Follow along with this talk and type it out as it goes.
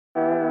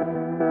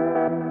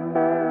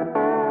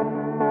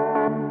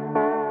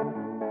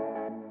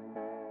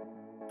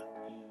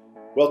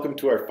Welcome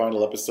to our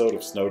final episode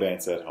of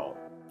Snowdance at Home.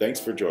 Thanks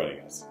for joining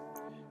us.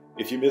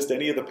 If you missed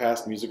any of the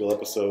past musical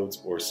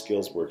episodes or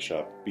skills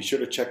workshop, be sure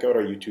to check out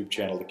our YouTube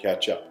channel to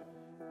catch up.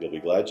 You'll be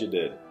glad you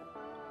did.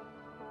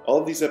 All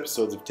of these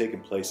episodes have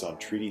taken place on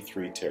Treaty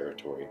 3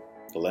 territory.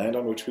 The land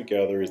on which we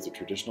gather is the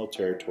traditional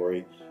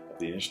territory of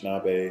the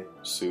Anishinaabe,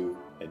 Sioux,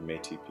 and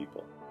Métis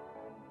people.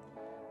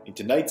 In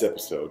tonight's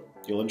episode,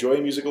 you'll enjoy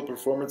a musical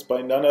performance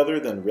by none other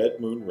than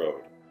Red Moon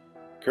Road.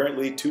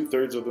 Currently,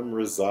 2/3 of them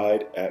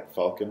reside at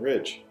Falcon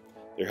Ridge.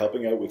 They're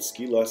helping out with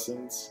ski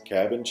lessons,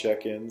 cabin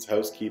check-ins,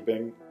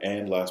 housekeeping,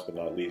 and last but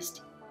not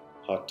least,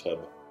 hot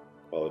tub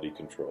quality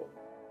control.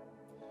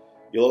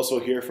 You'll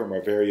also hear from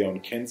our very own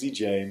Kenzie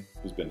Jane,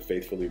 who's been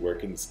faithfully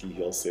working the ski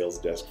hill sales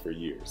desk for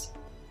years.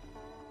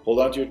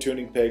 Hold on to your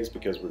tuning pegs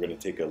because we're going to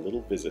take a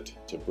little visit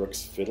to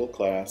Brooke's fiddle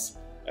class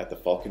at the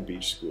Falcon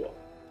Beach School.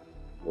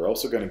 We're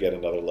also going to get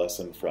another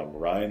lesson from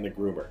Ryan the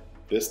Groomer.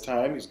 This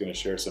time, he's going to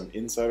share some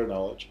insider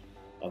knowledge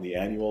on the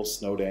annual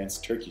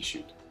Snowdance Turkey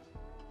Shoot.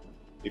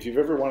 If you've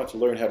ever wanted to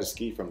learn how to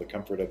ski from the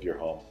comfort of your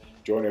home,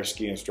 join our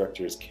ski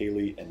instructors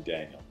Caleigh and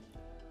Daniel.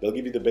 They'll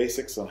give you the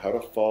basics on how to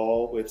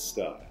fall with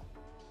style.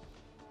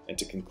 And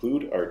to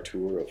conclude our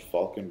tour of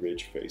Falcon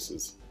Ridge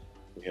Faces,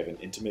 we have an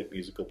intimate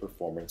musical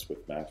performance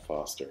with Matt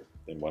Foster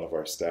in one of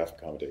our staff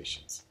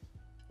accommodations.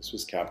 This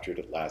was captured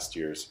at last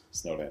year's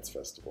Snowdance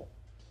Festival.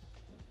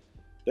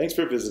 Thanks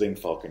for visiting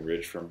Falcon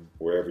Ridge from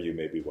wherever you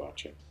may be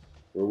watching.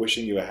 We're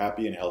wishing you a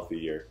happy and healthy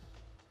year.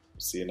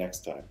 See you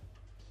next time.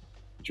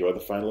 Enjoy the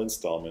final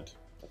installment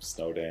of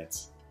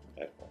Snowdance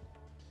at Home.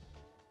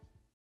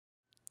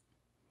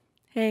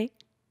 Hey,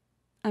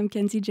 I'm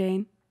Kenzie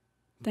Jane.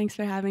 Thanks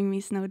for having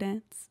me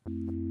Snowdance.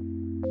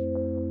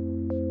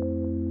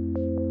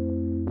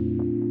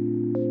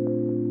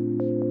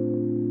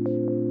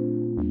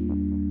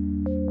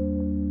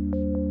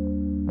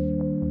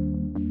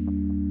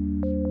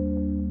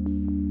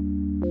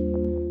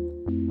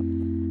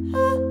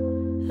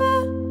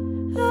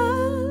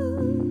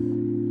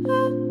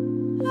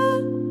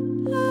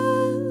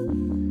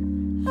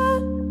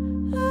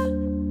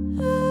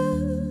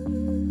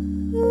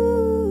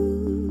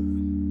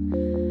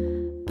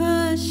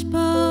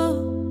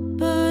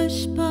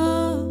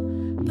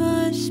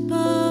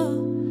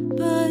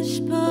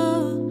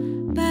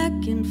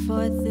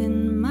 Forth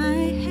in my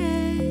head.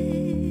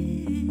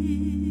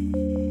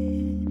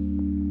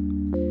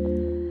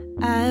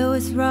 I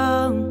was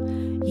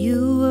wrong,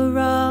 you were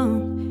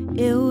wrong.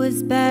 It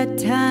was bad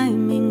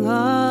timing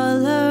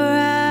all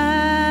around.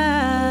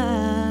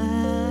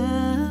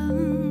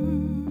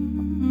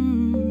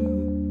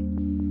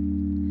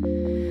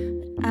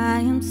 But I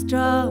am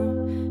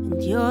strong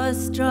and you're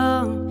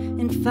strong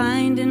in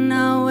finding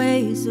our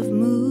ways of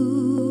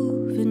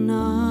moving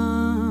on.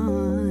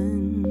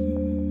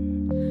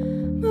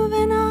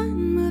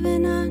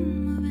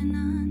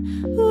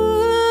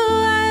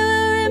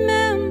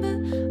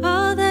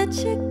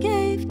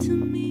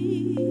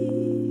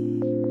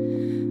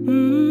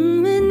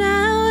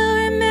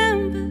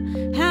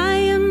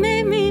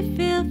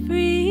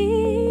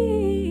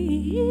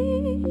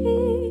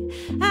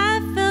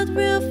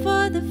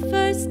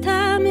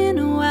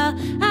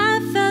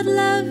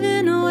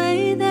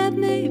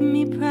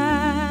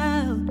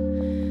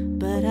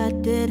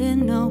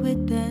 Didn't know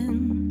it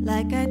then,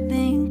 like I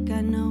think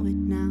I know it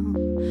now.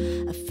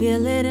 I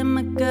feel it in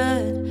my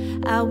gut.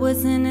 I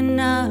wasn't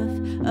enough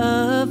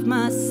of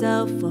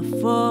myself or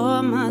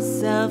for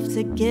myself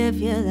to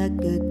give you that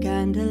good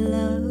kind of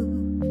love.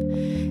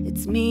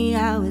 It's me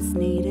I was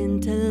needing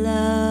to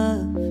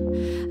love.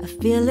 I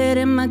feel it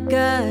in my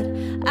gut.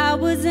 I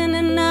wasn't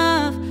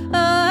enough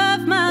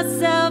of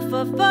myself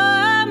or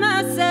for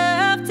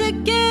myself to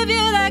give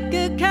you that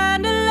good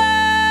kind of love.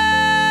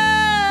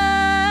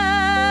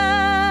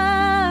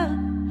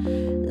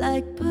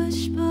 Like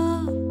push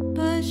pull,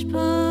 push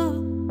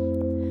pull,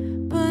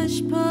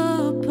 push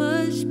pull,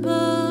 push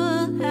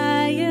pull.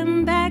 I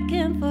am back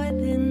and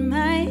forth in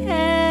my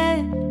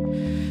head,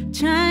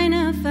 trying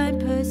to find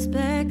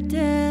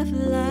perspective.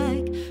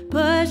 Like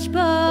push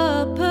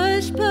pull,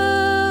 push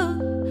pull,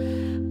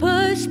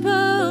 push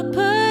pull,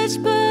 push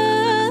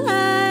pull.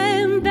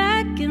 I am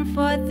back and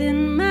forth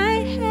in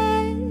my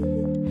head,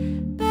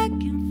 back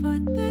and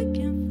forth, back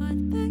and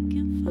forth, back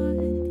and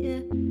forth,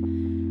 yeah.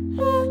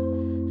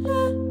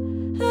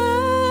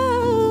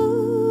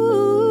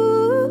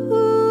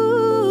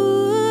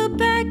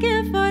 Back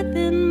and forth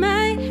in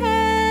my head.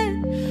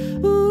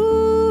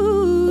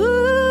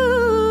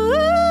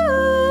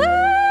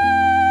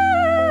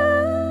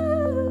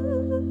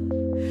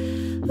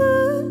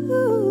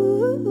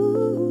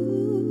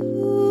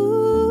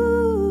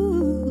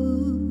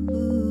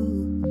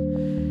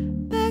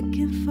 Back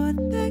and forth,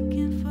 back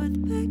and forth,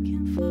 back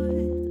and forth,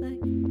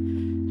 like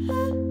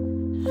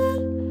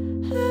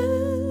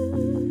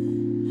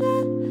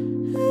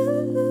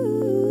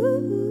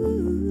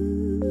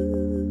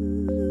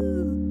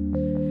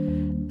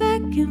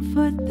back and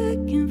forth,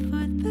 back and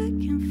forth,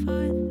 back and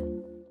forth.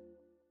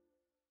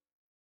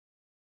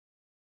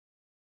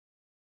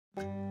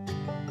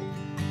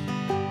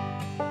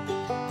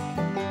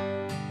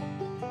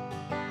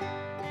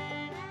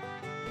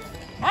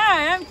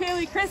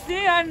 Caleigh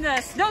Christie. I'm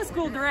the snow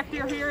school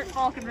director here at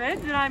Falcon Ridge,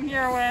 and I'm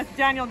here with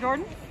Daniel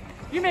Jordan.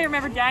 You may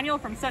remember Daniel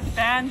from such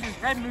bands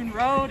as Red Moon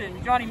Road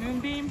and Johnny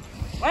Moonbeam.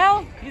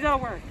 Well, he's out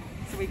of work,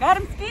 so we got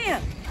him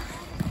skiing.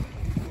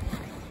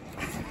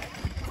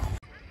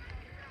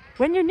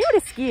 When you're new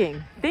to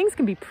skiing, things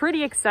can be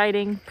pretty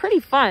exciting,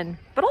 pretty fun,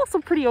 but also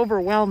pretty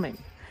overwhelming.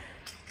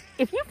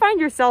 If you find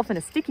yourself in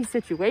a sticky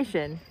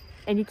situation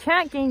and you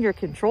can't gain your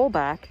control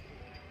back,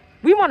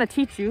 we want to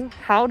teach you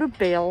how to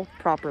bail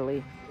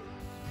properly.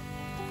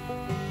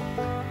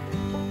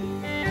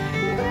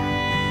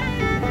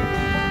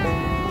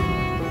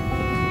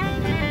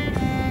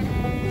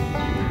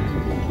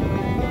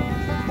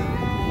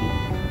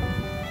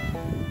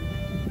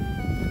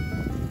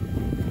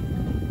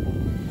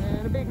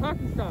 And a big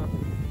hockey stop.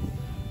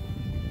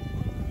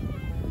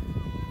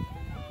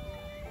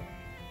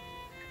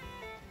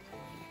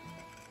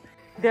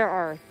 There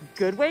are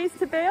good ways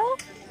to bail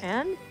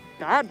and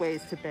bad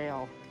ways to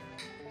bail.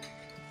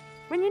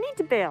 When you need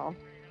to bail,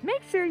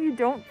 make sure you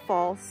don't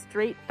fall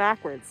straight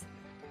backwards.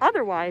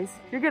 Otherwise,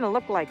 you're gonna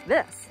look like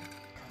this.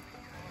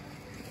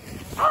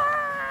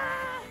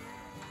 Ah!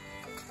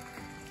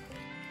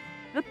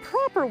 The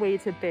proper way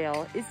to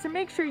bail is to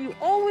make sure you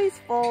always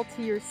fall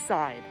to your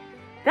side.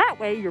 That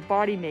way, your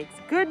body makes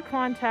good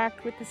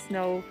contact with the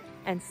snow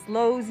and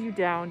slows you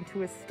down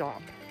to a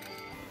stop.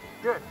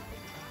 Good.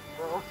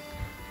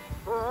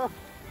 I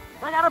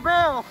gotta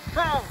bail!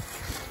 Bail!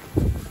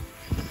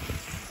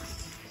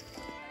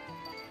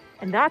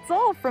 And that's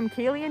all from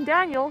Caleigh and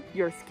Daniel,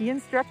 your ski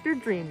instructor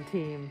dream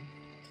team.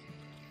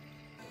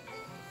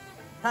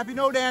 Happy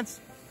no dance.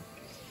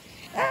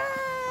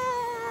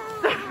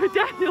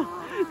 Daniel,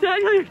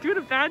 you're doing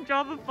a bad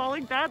job of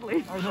falling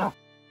badly. I know.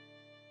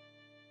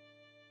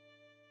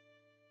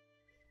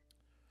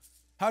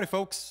 Howdy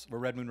folks, we're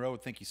Red Moon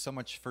Road. Thank you so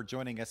much for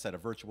joining us at a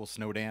virtual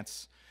snow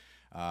dance.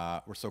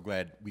 We're so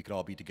glad we could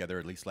all be together,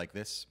 at least like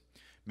this.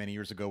 Many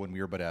years ago when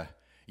we were but a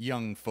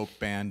young folk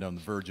band on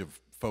the verge of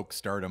folk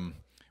stardom,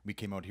 we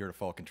came out here to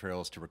Falcon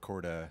Trails to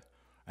record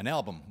an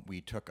album.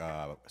 We took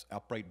a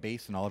upright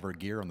bass and all of our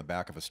gear on the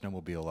back of a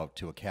snowmobile out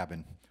to a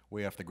cabin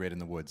way off the grid in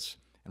the woods,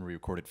 and we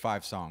recorded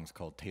 5 songs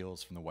called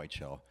Tales from the White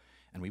Shell.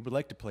 And we would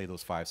like to play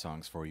those 5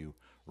 songs for you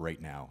right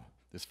now.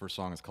 This first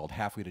song is called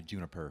Halfway to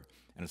Juniper,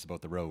 and it's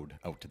about the road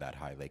out to that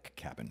high lake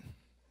cabin.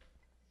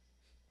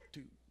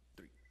 2,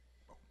 3,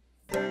 4.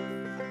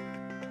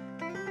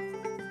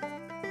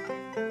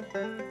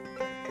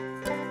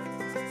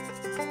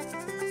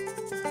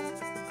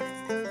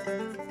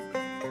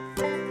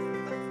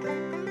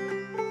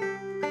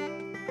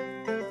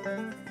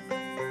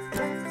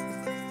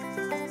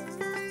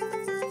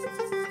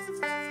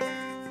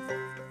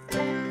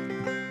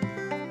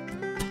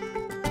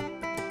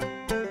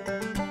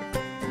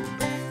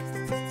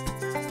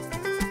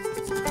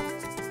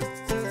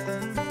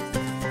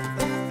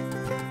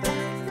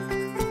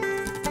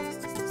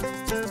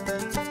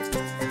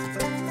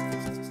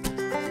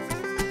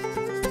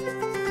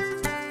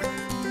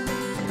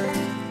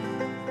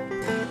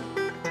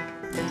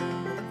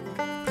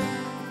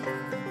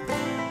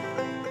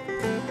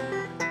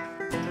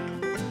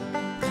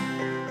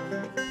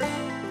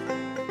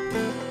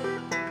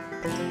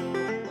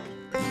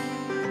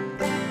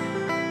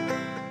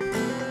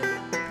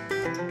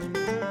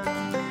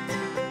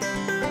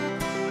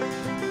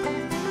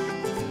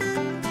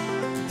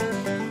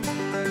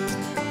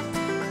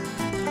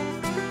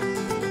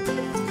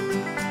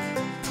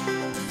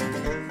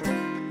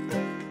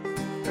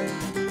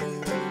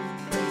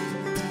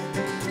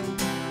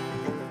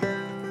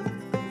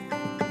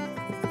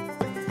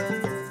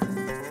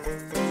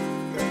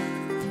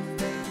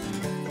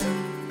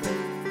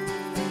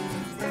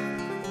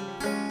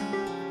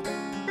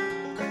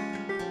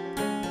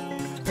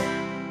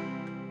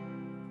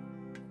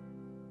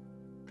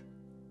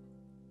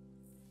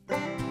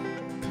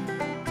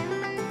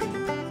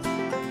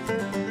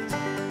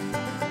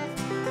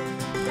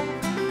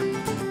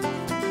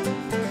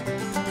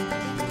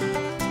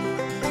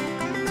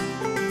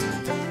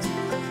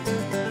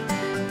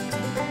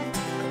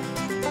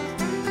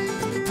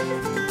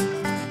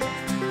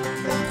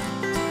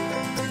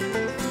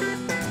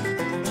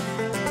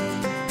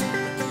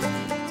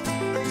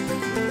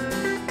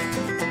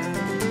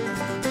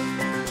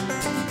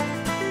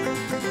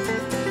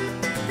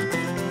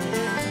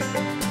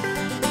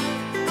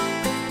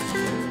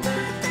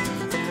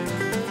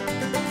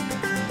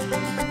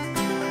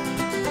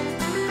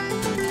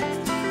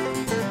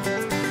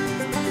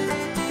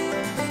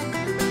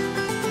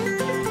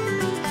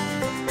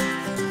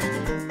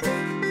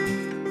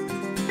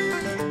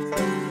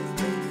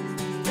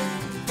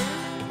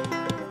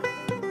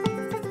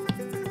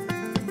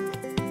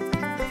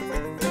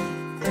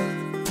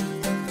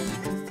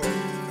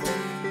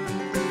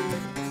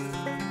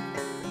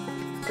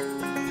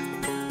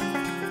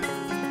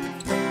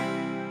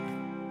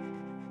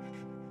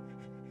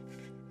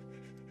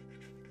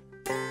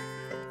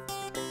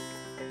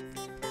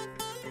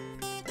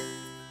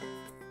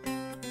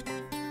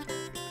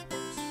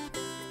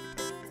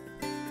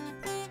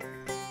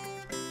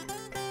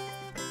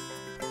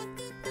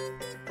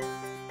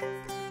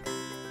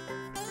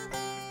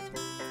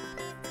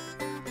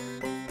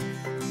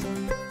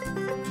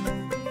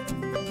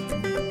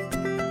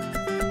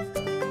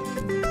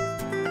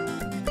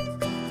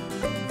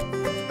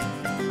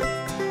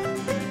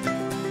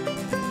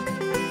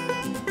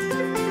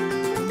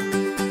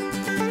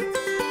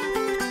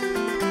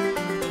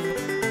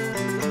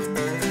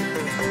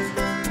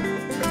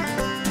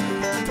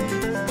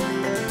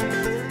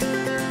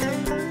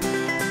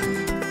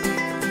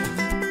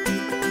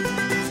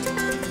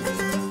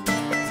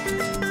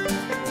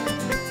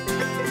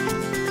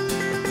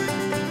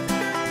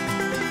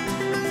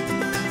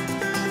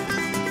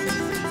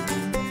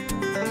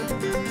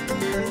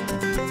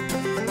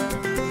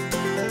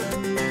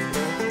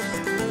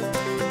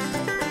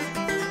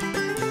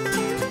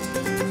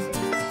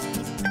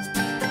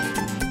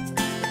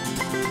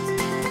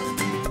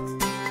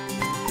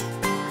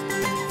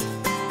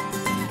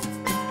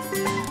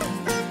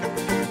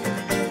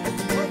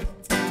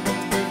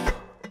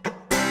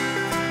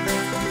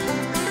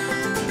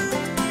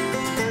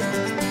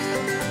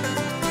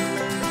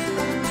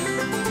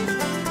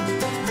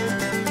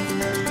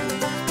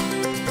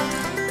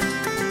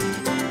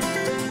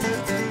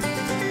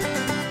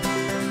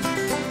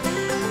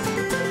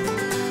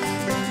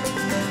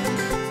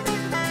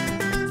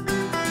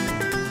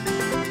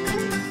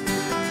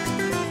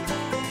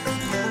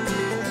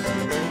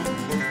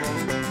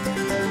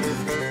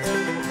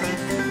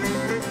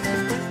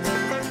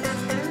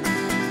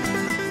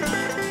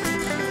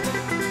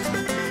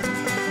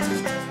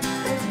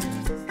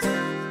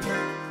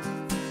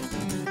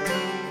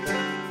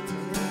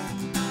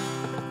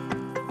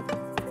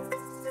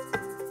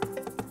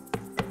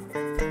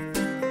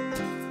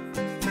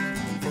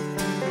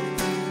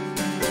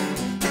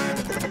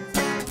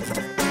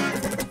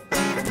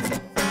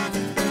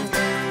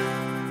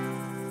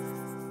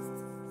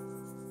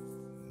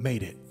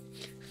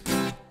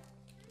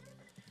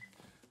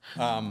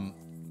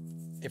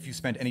 If you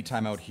spent any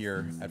time out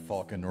here at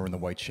Falcon or in the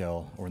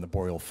Whiteshell or in the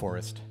Boreal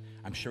Forest,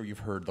 I'm sure you've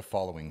heard the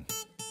following.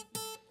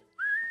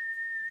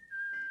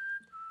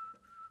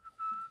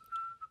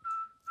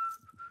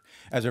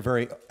 As our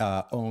very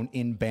own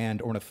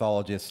in-band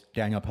ornithologist,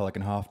 Daniel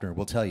Pelican-Hoffner,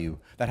 will tell you,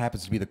 that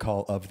happens to be the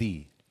call of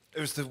the... It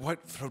was the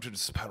white-throated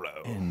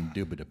sparrow.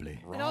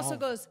 Indubitably. It also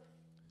goes,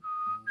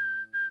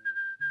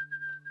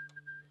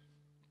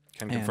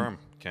 Can confirm.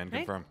 Can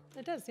right? confirm.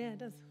 It does, yeah, it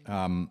does.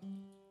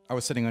 I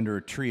was sitting under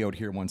a tree out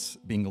here once,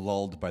 being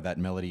lulled by that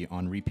melody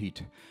on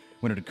repeat,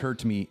 when it occurred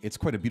to me, it's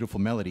quite a beautiful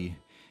melody,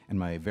 and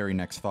my very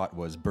next thought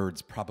was,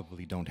 birds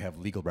probably don't have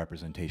legal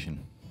representation.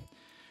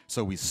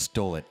 So we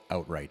stole it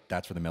outright.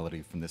 That's where the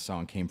melody from this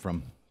song came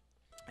from.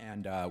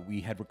 And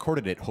we had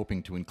recorded it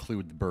hoping to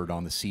include the bird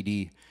on the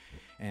CD,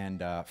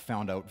 and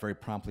found out very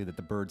promptly that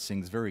the bird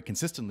sings very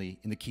consistently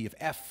in the key of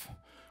F,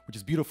 which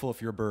is beautiful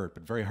if you're a bird,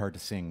 but very hard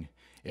to sing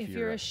If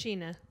you're a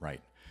Sheena.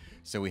 Right.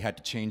 So we had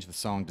to change the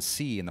song to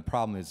C, and the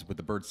problem is with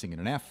the bird singing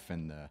an F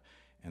and the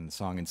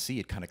song in C,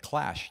 it kind of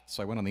clashed.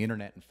 So I went on the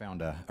internet and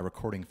found a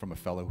recording from a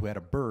fellow who had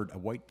a bird, a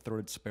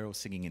white-throated sparrow,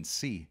 singing in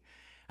C.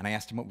 And I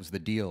asked him what was the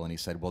deal, and he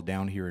said, well,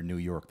 down here in New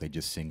York, they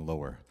just sing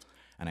lower.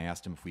 And I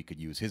asked him if we could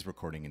use his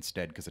recording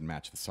instead because it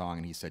matched the song,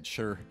 and he said,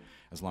 sure,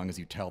 as long as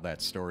you tell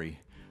that story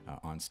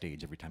on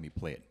stage every time you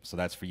play it. So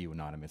that's for you,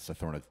 Anonymous, the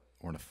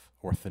ornithologist.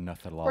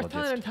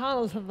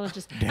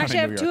 Ornithologist. Down Actually,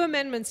 I in have New 2 York.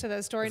 amendments to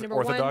that story. Number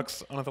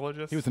Orthodox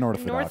ornithologist? He was an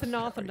orthodox.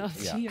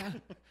 Orthodox, yeah.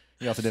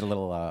 He also did a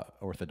little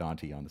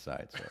orthodonty on the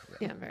side. So,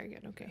 Yeah, very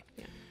good. Okay.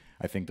 Yeah.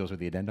 I think those are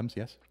the addendums,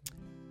 yes?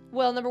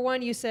 Well, number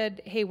 1, you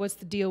said, hey, what's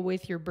the deal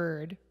with your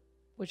bird?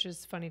 Which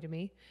is funny to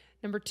me.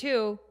 Number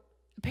 2,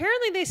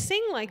 apparently they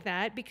sing like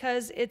that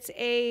because it's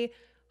a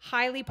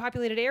highly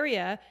populated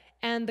area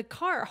and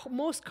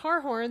most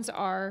car horns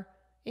are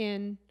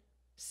in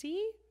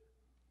C?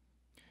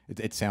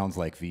 It sounds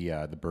like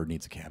the bird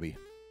needs a cabbie.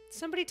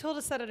 Somebody told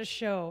us that at a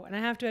show, and I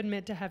have to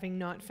admit to having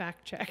not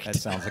fact-checked. That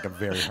sounds like a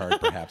very hard,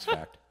 perhaps,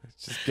 fact.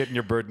 It's just getting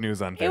your bird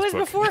news on Facebook. It was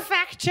before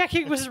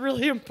fact-checking was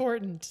really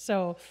important.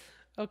 So,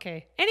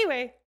 okay.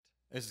 Anyway.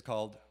 This is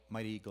called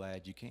Mighty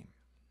Glad You Came.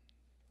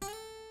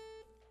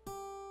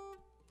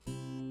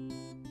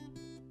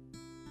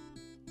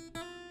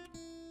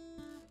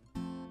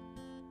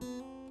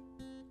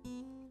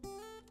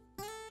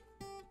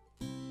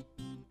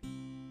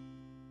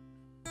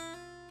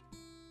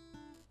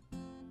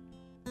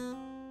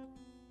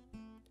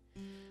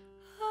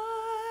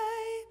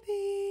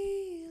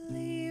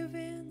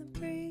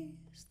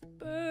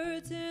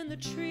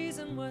 Trees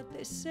and what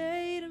they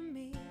say to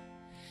me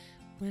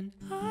when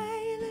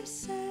I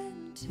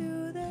listen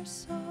to their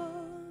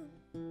song.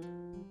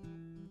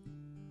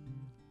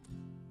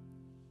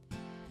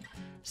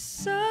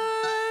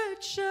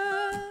 Such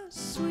a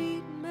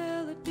sweet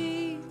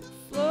melody,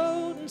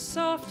 floating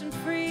soft and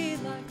free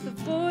like the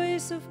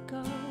voice of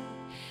God,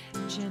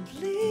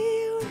 gently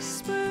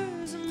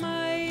whispers a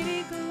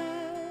mighty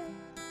glad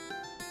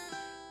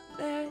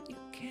that you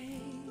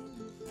came.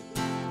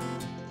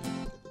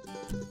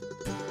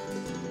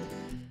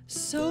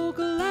 So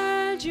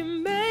glad you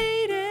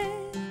made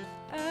it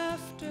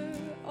after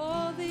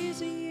all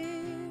these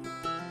years.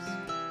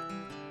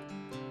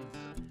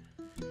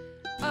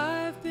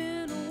 I've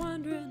been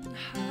wondering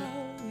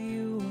how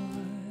you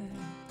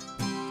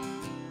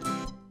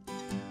are.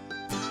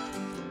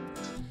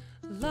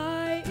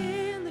 Lie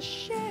in the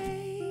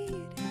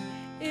shade,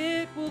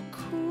 it will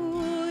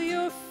cool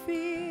your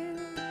fears.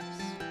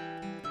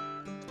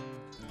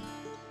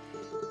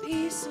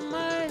 Peace of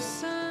my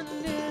son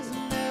is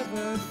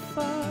never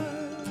far.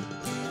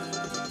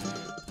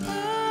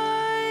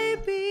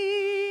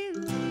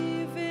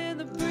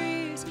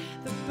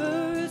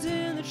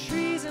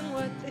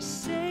 What they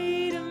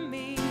say to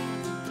me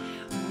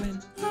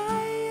when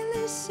I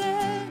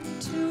listen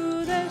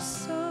to their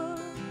song.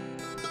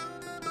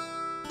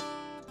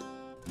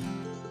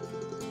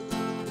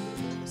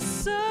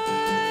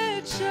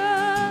 Such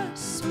a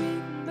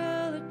sweet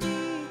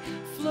melody,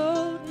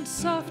 floating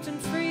soft and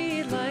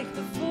free like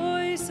the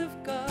voice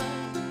of God,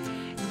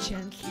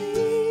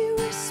 gently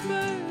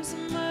whispers a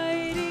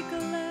mighty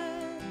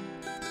glad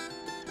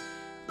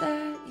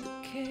that you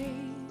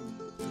came.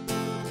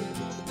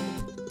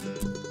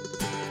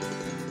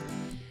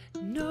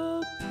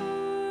 No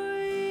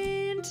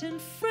point in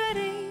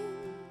fretting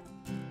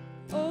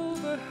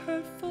over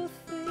hurtful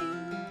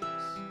things.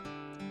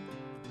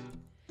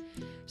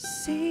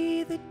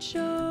 See the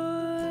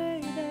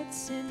joy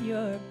that's in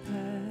your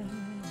path.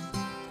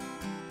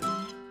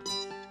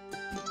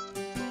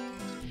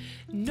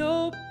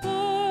 No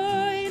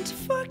point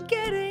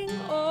forgetting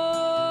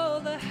all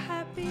the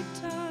happy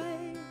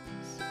times.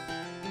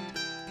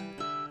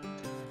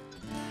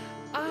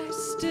 I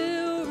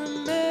still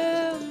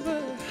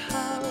remember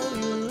how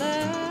you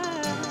laughed.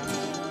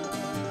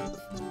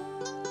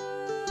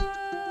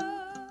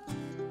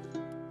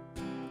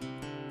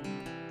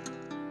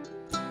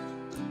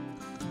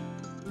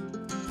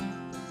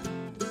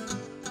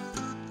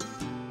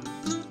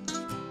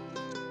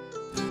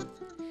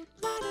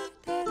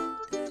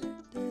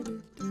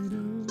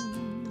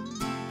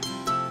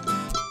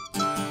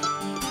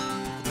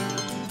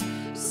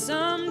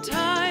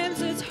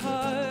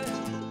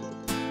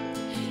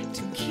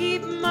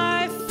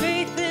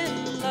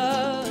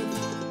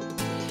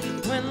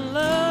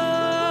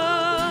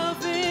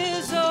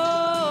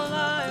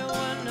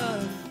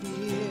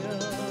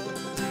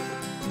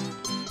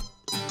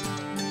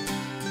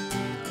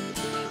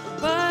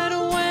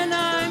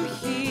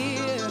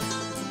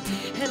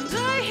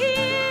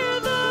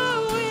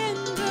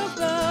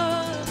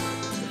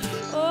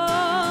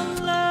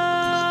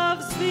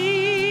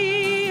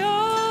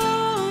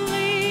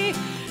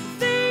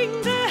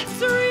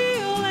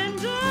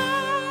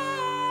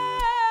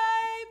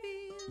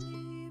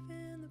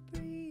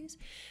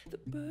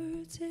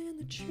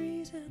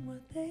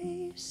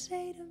 they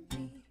say to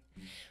me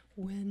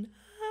when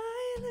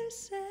I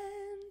listen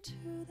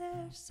to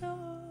their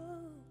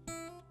song.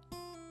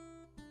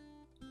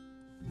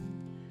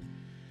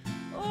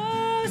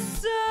 Oh,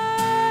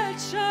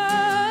 such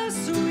a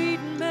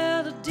sweet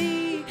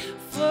melody,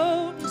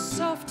 floating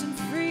soft and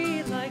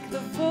free like the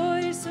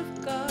voice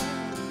of God,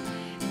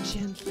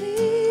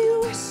 gently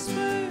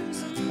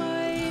whispers a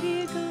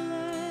mighty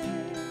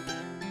glad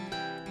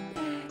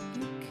that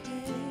you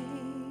came.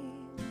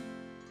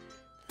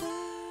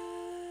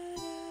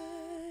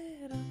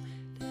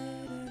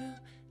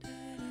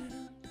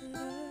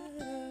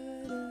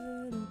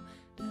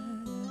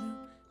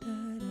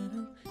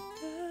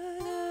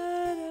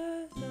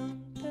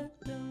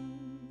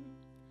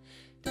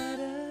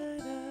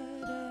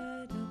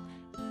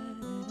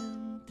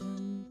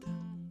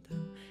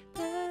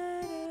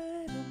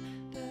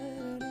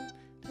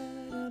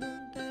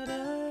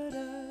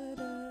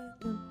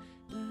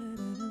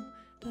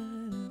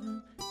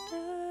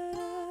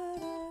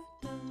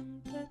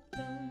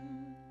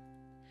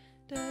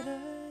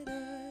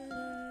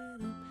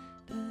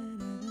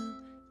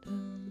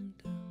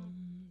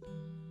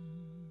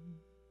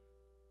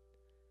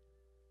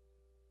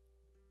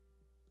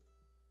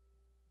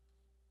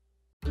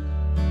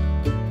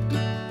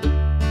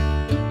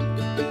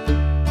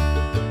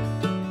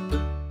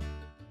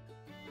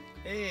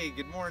 Hey,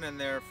 good morning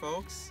there,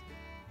 folks.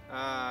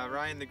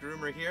 Ryan the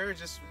Groomer here.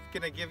 Just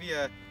gonna give you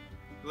a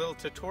little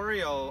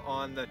tutorial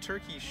on the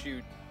turkey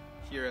shoot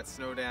here at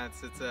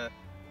Snowdance. It's a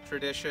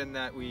tradition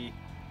that we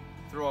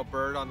throw a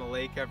bird on the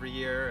lake every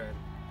year, and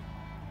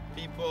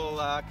people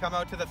come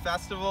out to the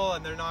festival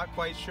and they're not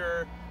quite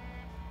sure.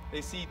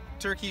 They see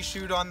turkey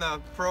shoot on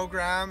the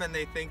program and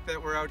they think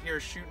that we're out here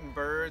shooting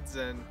birds,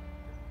 and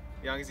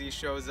Youngsy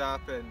shows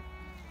up and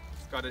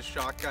he's got his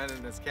shotgun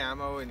and his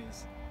camo and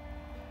he's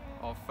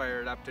all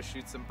fired up to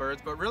shoot some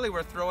birds. But really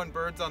we're throwing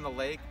birds on the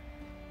lake,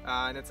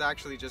 and it's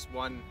actually just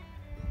one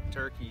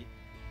turkey.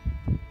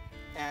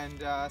 And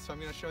so I'm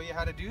going to show you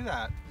how to do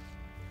that.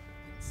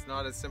 It's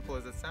not as simple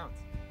as it sounds.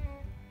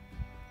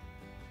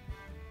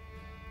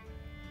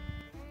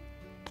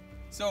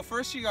 So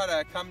first you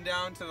gotta come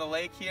down to the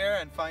lake here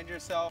and find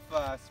yourself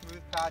a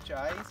smooth patch of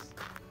ice.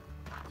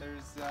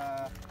 There's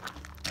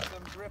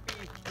some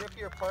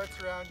grippier parts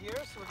around here,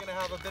 so we're gonna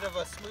have a bit of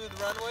a smooth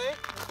runway,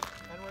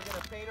 and we're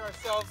gonna paint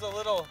ourselves a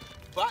little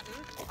button,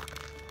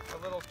 a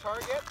little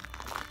target.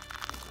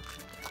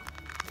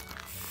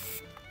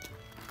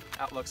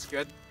 That looks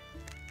good.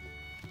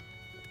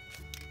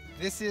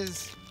 This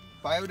is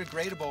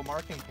biodegradable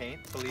marking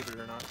paint, believe it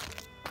or not.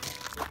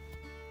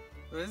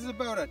 This is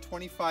about a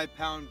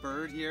 25-pound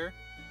bird here.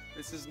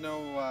 This is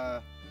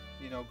no,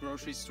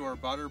 grocery store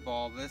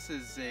butterball. This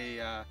is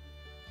a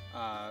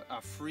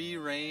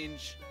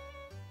free-range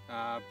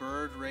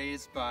bird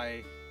raised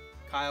by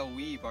Kyle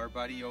Weeb, our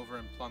buddy over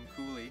in Plum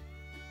Coulee.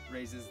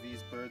 Raises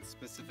these birds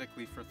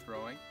specifically for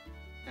throwing,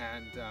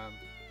 and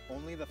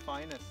only the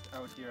finest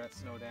out here at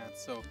Snowdance.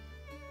 So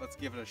let's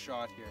give it a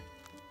shot here.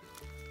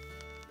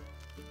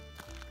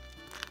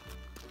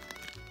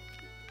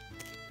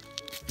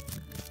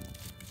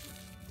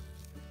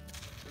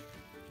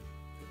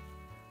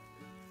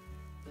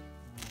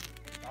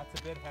 That's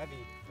a bit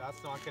heavy.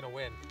 That's not going to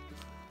win.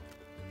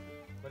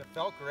 But it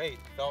felt great. It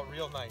felt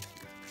real nice.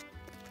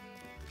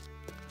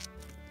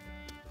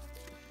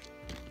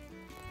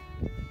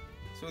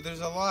 So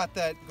there's a lot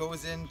that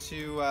goes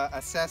into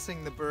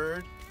assessing the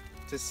bird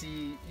to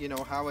see,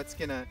 how it's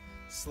going to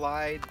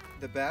slide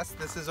the best.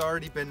 This has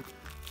already been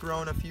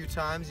thrown a few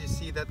times. You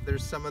see that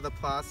there's some of the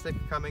plastic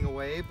coming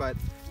away, but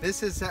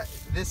this has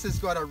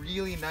got a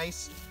really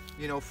nice,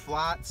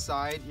 flat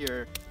side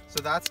here.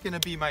 So that's going to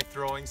be my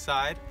throwing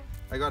side.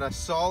 I got a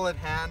solid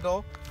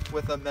handle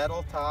with a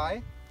metal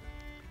tie.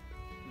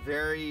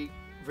 Very,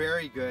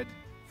 very good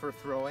for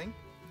throwing.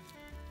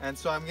 And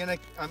so I'm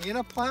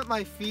gonna plant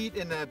my feet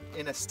in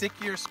a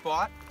stickier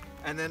spot,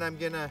 and then I'm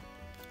gonna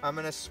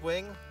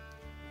swing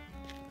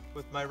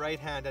with my right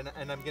hand,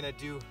 and I'm gonna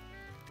do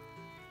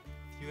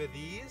a few of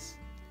these.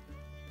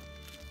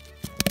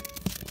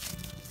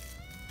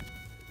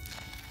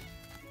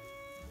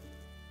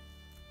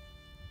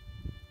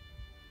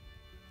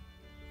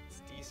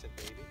 It's decent,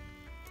 baby.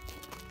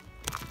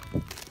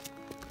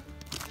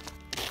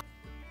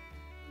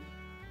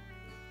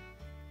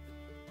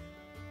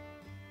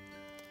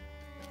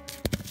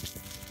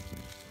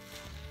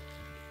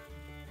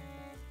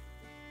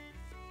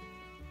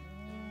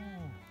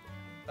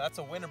 That's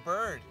a winner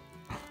bird.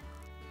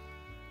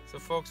 So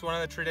folks, one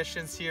of the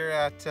traditions here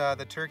at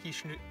the turkey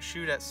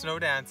shoot at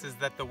Snowdance is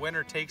that the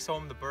winner takes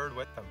home the bird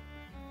with them.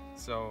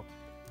 So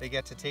they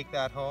get to take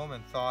that home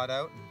and thaw it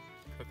out and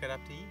cook it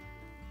up to eat.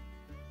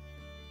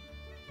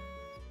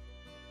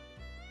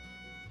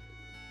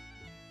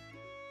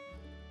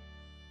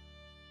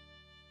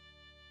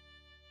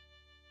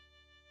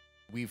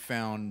 We've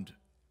found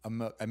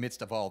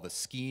amidst of all the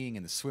skiing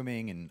and the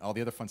swimming and all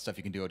the other fun stuff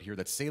you can do out here,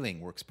 that sailing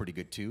works pretty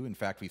good too. In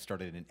fact, we've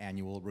started an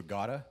annual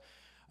regatta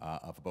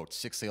of about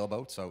 6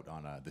 sailboats out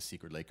on the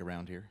secret lake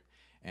around here.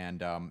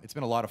 And it's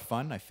been a lot of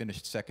fun. I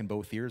finished second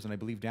both years, and I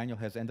believe Daniel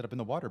has ended up in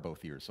the water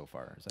both years so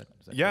far. Is that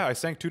Yeah, correct? I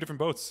sank 2 different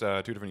boats,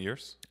 2 different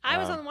years. I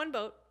was on one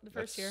boat the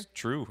first year. That's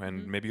true,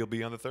 and maybe you'll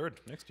be on the 3rd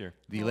next year.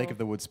 The Lake of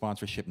the Woods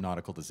sponsorship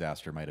nautical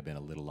disaster might have been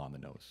a little on the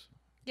nose.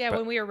 Yeah, But-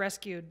 when we were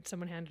rescued,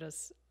 someone handed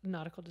us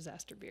nautical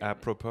disaster beer.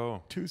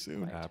 Apropos. Too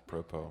soon.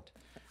 Apropos.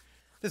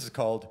 This is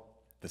called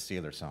The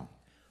Sailor Song.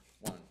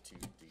 1, 2,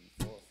 3,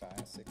 4,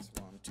 5, 6,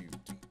 1, 2,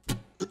 3.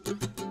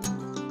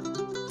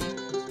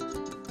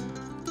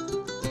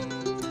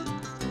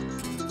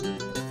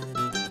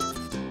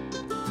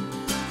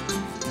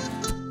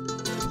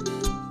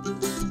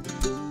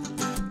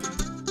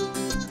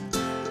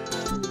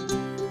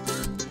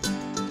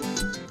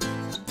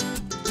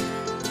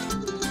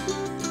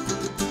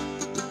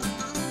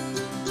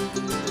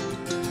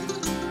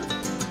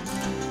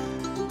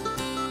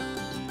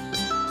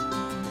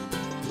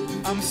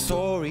 I'm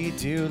sorry,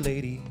 dear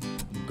lady,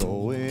 I'm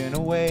going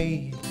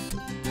away,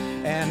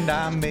 and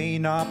I may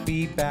not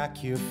be back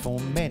here for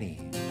many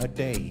a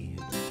day.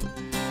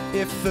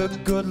 If the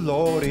good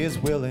Lord is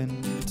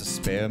willing to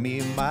spare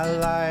me my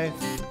life,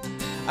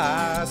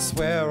 I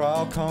swear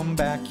I'll come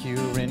back here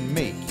and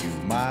make you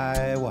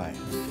my wife.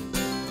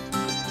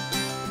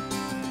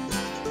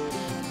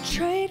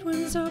 Trade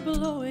winds are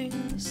blowing,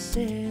 the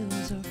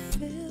sails are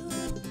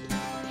filled.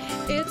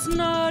 It's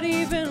not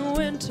even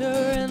winter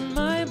and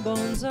my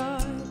bones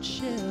are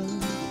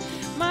chilled.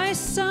 My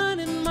sun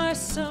and my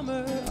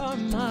summer are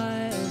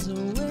miles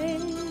away,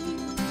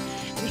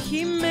 and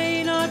he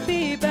may not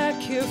be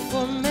back here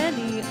for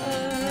many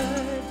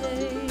a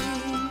day.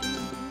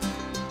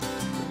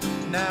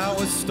 Now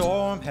a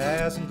storm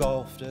has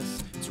engulfed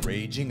us, it's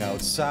raging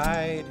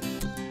outside,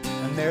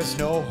 and there's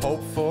no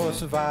hope for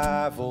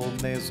survival, and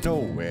there's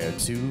nowhere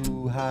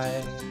to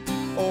hide.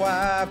 Oh,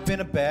 I've been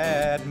a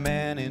bad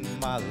man in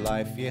my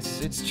life, yes,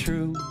 it's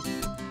true.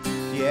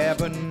 Yeah,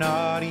 but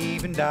not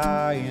even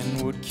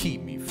dying would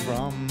keep me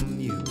from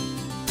you.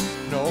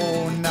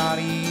 No, not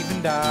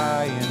even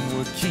dying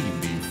would keep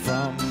me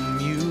from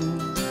you.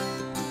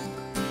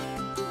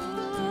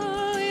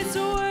 Oh, it's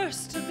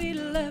worse to be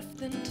left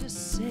than to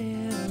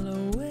sail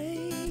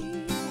away,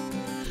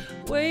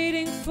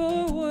 waiting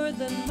for word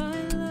that my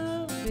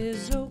love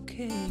is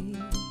okay.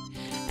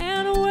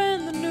 And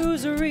when the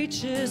news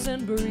reaches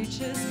and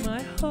breaches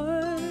my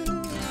heart,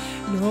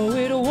 no,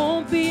 it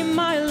won't be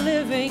my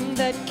living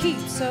that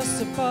keeps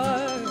us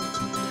apart.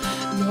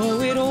 No,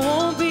 it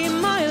won't be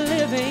my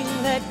living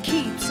that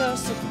keeps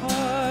us apart.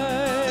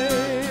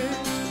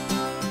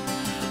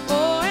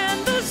 Oh,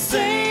 and the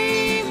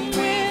same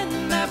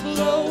wind that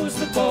blows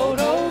the boat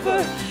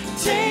over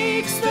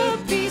takes the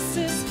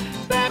pieces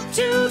back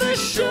to the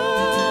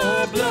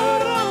shore.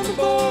 Blood on the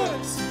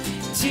boards,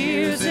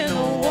 tears in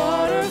the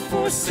water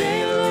for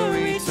sailor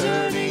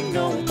returning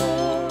no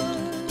more.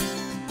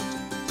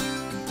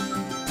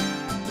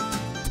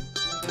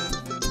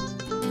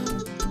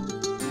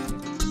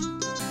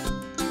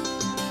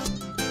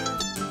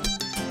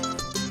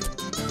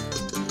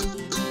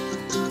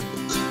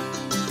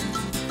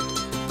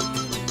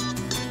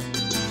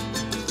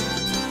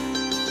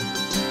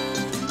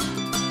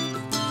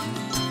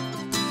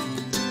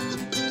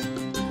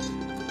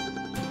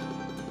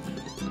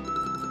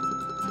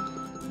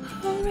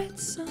 A red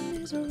sun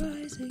is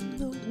rising,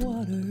 the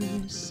water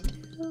is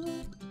still.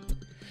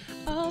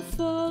 I'll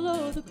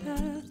follow the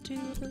path to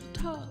the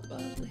top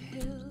of the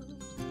hill.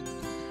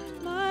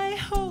 My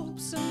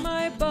hopes and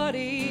my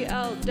body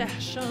I'll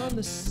dash on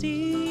the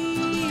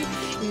sea.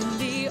 In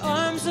the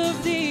arms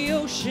of the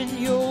ocean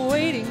you're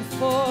waiting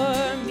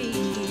for me.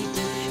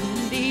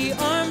 In the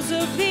arms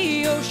of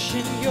the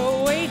ocean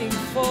you're waiting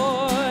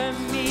for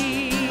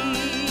me.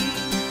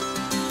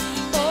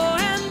 Oh,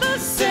 and the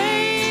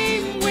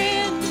same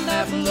wind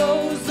that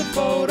blows the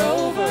boat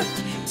over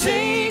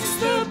takes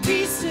the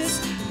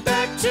pieces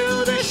back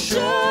to the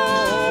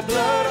shore.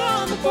 Blood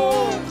on the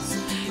boards,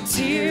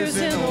 tears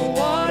in the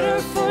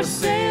water for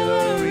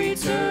sailor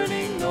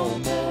returning no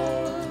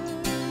more.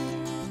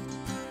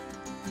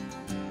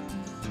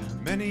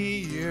 Many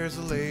years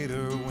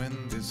later, when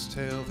this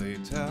tale they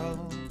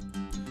tell,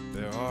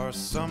 there are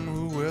some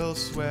who will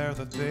swear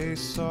that they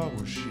saw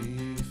where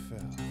she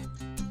fell.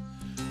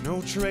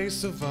 No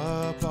trace of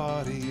a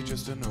body,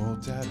 just an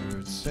old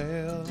tattered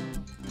sail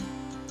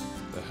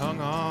that hung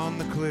on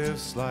the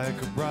cliffs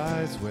like a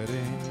bride's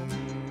wedding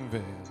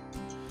veil.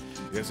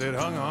 Yes, it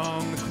hung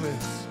on the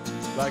cliffs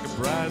like a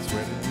bride's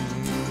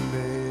wedding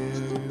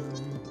veil.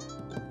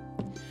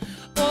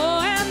 Oh,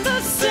 and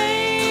the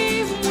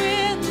same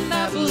wind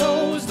that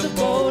blows the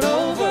boat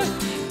over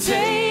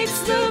takes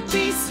the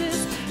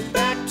pieces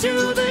back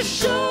to the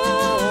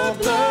shore.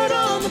 Blood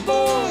on the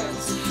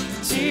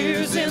boards,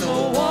 tears in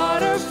the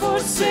water for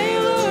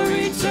sailor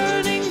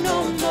returning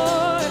no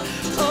more.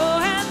 Oh,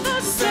 and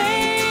the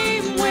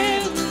same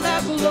wind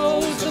that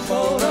blows the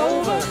boat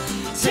over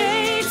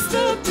takes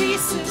the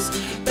pieces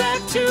back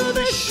to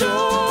the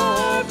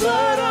shore.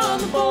 Blood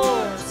on the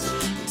boards,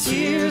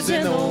 tears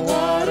in the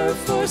water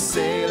for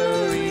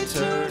sailor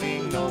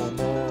returning no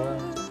more.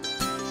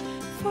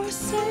 For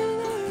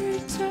sailor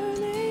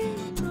returning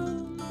no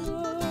more.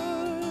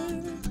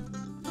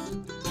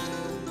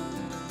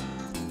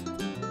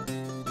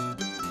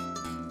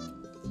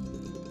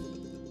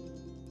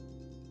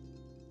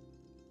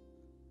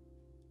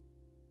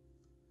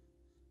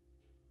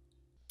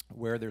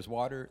 where there's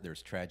water,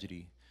 there's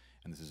tragedy,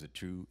 and this is a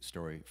true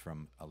story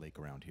from a lake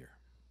around here.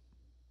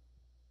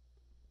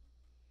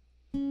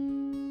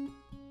 The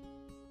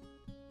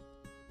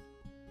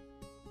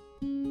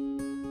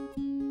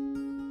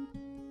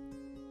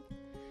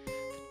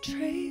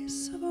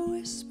trace of a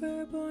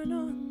whisper born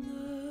on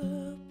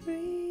the breeze,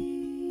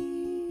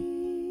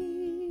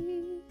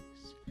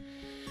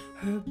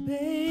 her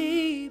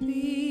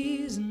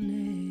baby's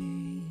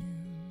name,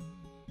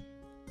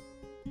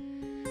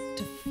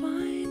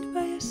 defined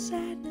by a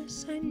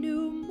sadness I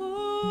knew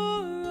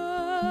more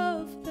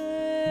of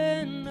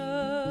than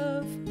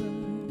of her.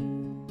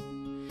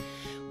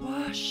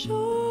 Wash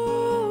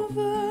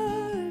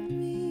over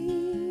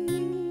me,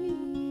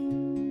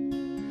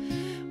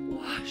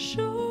 wash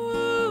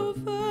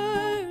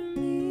over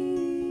me.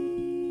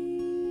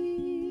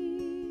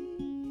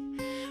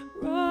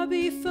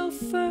 Robbie fell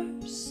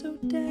first, so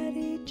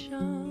Daddy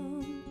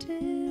jumped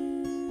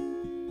in.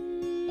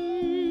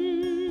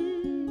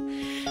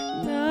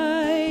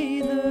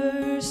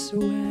 Neither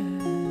swam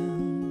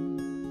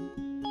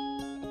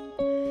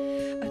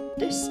a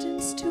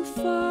distance too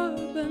far,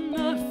 but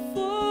not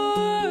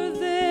for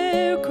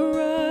their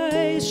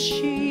cries.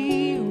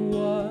 She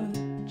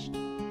watched.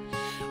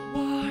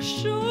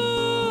 Wash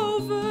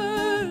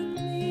over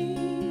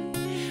me,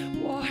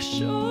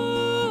 wash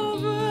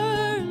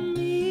over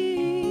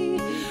me,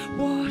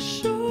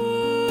 wash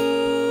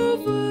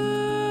over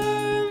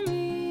me.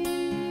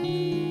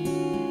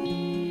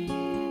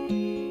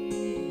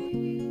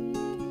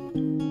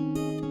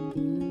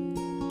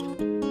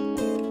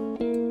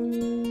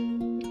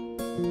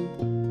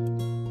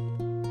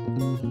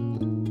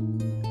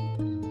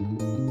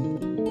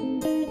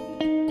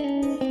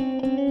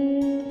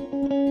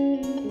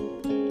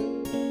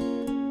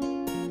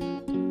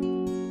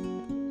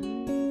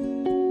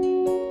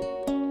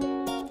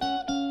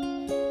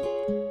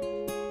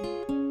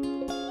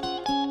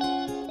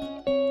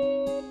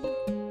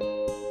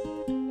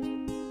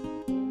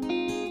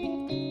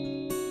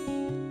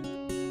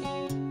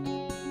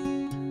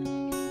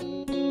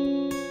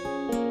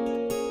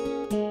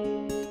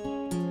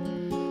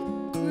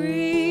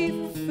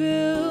 Grief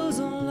fills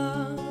our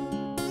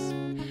lungs,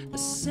 the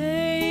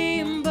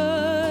same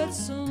but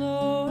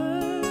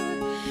slower.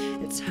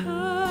 It's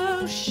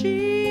how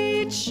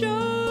she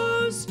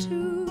chose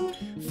to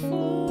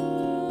follow.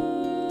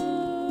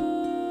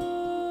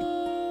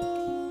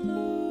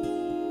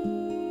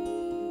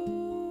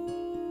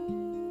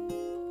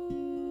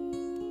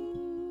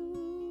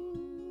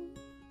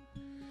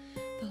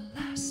 The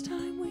last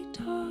time we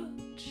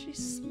talked, she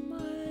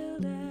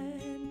smiled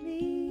at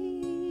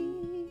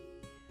me.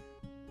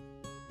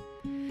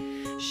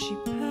 She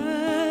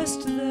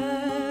passed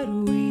that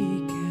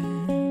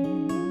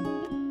weekend.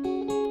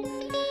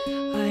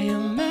 I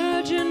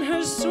imagine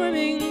her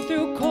swimming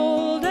through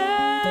cold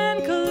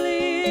and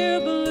clear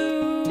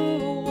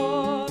blue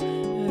waters.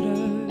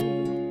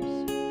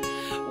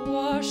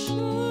 Wash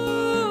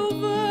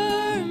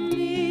over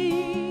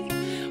me,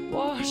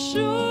 wash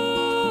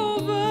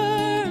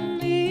over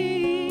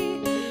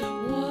me,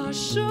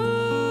 wash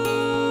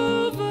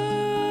over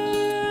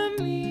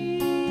me.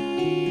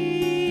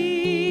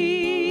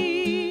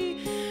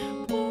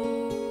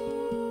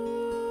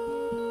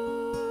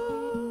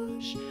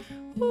 Wash over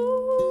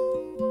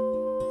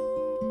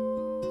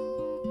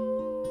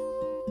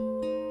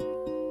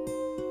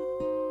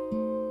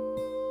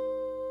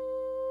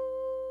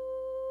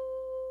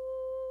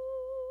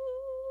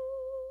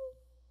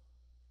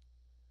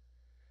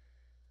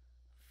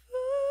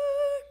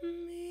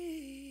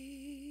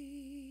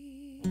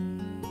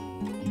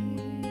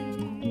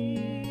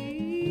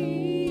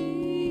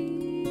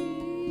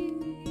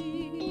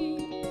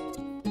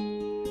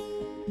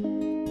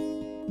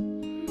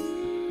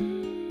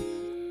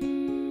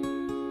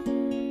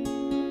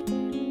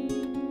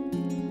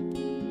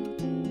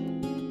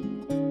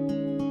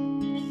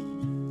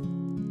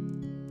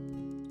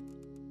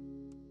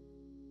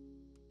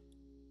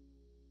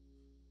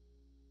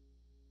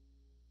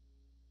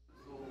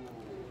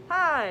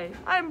Hi,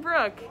 I'm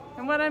Brooke,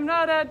 and when I'm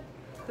not at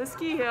the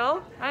ski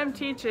hill, I'm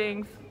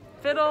teaching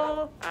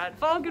fiddle at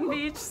Falcon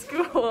Beach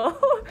School.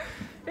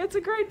 It's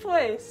a great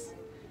place,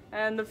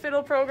 and the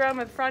fiddle program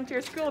at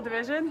Frontier School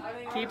Division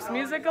keeps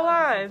music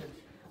alive.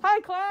 Hi,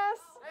 class!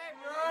 Hey,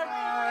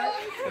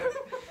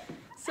 Brooke!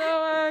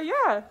 So,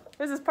 yeah,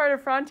 this is part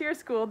of Frontier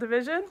School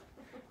Division.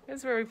 This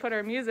is where we put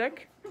our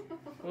music.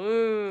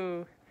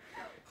 Ooh.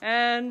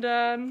 And,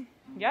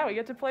 yeah, we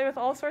get to play with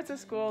all sorts of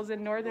schools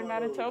in northern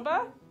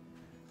Manitoba.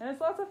 And it's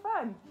lots of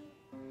fun.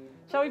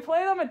 Shall we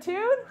play them a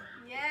tune?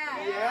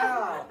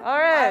 Yeah. All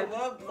right. I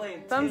love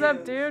playing Thumbs tunes.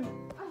 up, dude.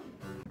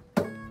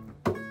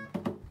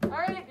 All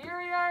right, here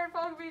we are at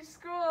Falcon Beach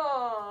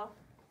School,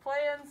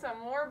 playing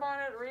some War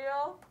Bonnet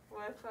Reel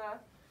with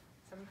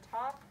some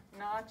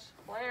top-notch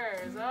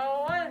players.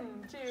 Oh,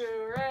 1, 2,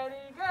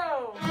 ready,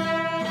 go!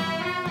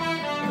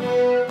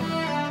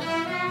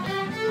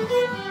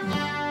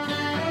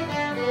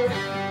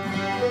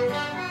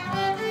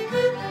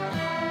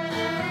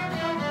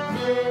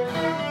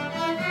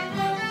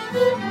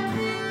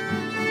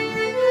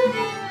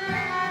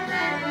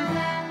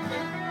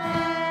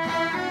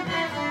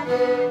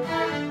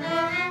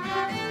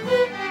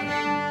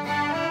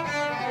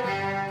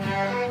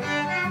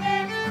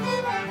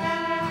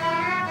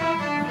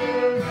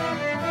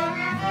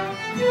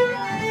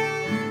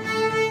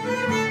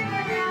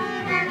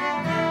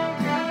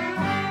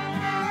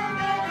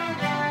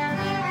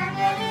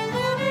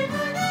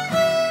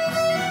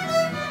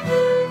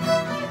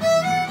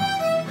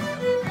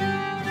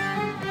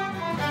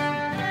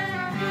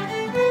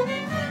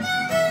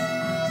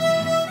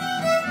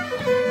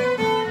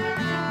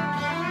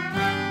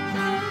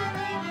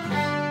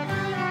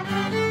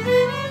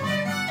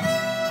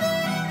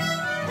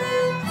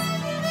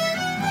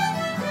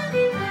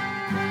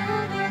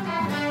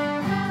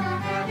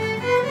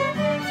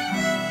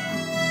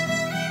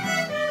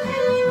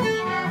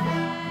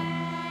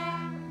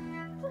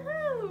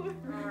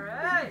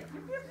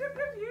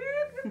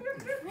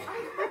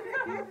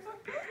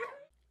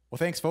 Well,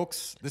 thanks,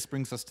 folks. This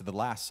brings us to the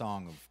last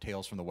song of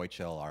Tales from the White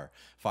Shell, our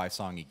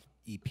 5-song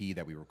EP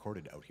that we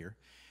recorded out here.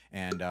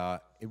 And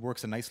it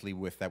works nicely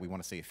with that. We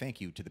want to say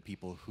thank you to the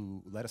people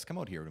who let us come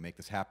out here to make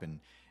this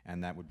happen.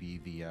 And that would be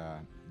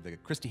the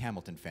Christy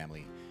Hamilton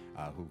family,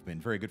 who've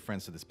been very good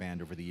friends to this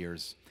band over the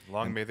years.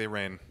 Long may they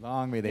reign.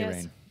 Long may they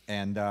reign.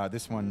 And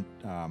this one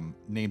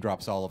name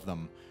drops all of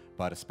them,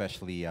 but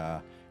especially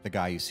the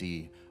guy you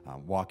see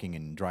walking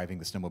and driving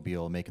the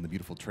snowmobile, making the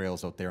beautiful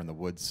trails out there in the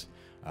woods,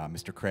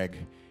 Mr. Craig.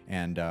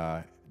 And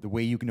the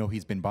way you know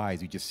he's been by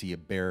is you just see a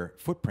bare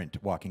footprint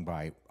walking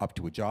by up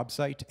to a job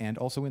site and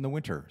also in the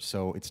winter.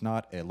 So it's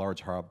not a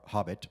large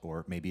hobbit,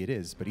 or maybe it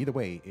is, but either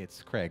way,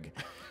 it's Craig.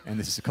 And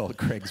this is called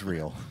Craig's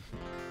Reel.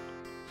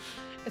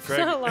 It's Craig,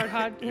 not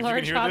a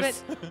large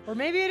hobbit, or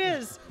maybe it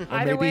is.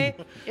 Either way,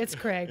 it's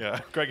Craig.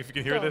 Yeah, Craig, if you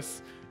can hear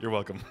this, you're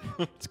welcome.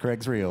 It's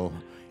Craig's Reel,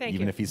 Thank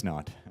even you. if he's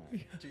not.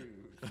 2,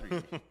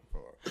 3,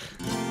 4.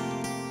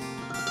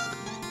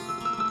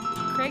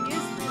 Craig is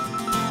real.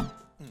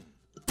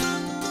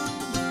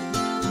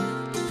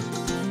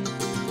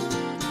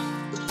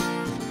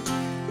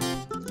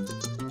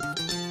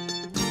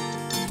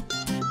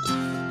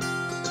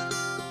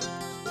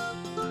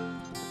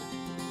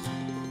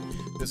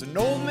 There's an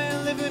old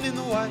man living in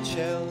the white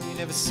shell. You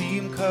never see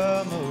him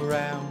come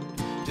around.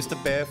 Just a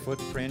bare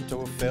footprint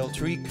or a fell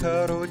tree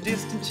cut or a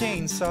distant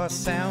chainsaw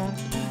sound.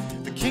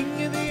 The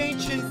king of the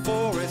ancient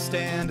forest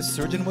and a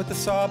surgeon with a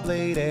saw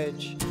blade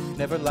edge.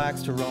 Never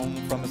likes to roam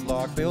from his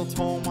log-built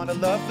home on a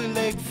lovely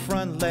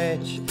lakefront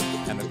ledge.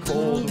 And the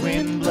cold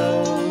wind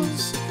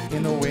blows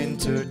in the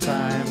winter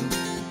time,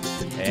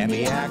 and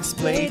the axe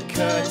blade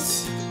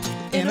cuts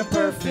in a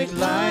perfect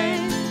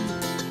line,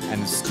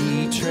 and the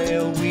ski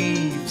trail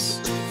weaves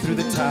through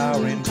the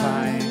towering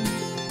pine,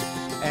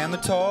 and the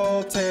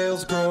tall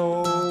tales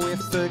grow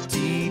with the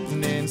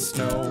deepening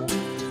snow.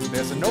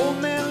 There's an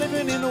old man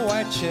living in a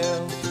white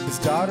shell. His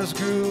daughters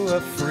grew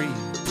up free,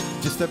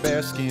 just their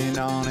bare skin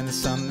on in the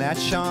sun that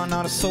shone,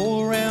 not a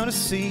soul around to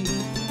see.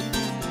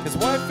 His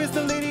wife is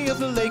the lady of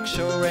the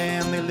lakeshore,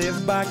 and they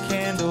live by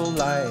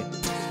candlelight.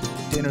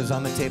 Dinner's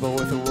on the table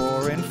with a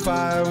roaring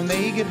fire when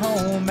they get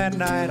home at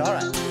night. All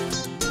right.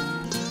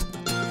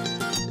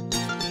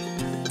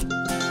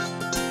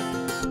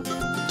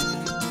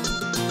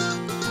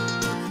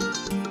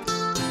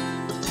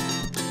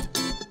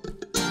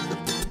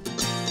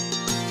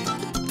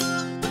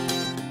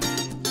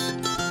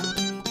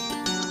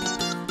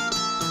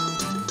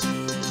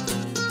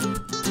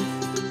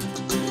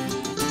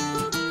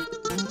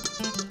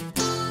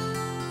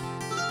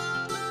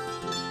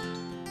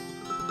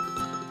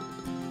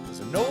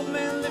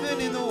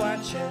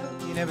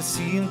 Never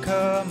see him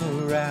come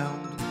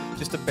around.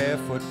 Just a bare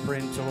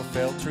footprint or a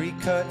fell tree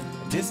cut,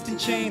 a distant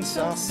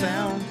chainsaw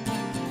sound.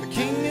 The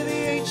king of the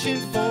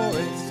ancient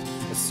forest,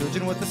 a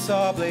surgeon with a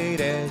saw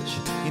blade edge.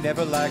 He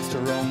never likes to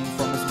roam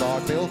from his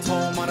log-built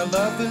home on a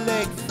lovely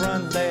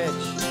lakefront ledge.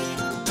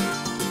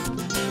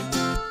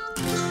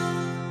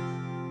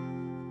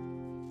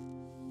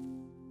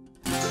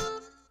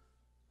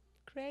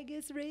 Craig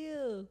is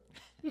real.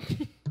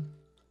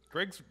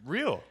 Greg's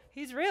real.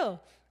 He's real.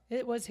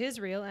 It was his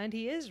reel, and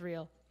he is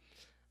real.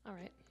 All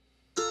right.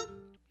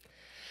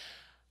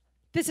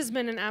 This has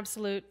been an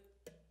absolute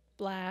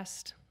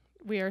blast.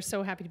 We are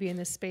so happy to be in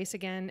this space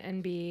again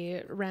and be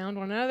around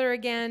one another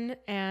again.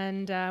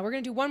 And we're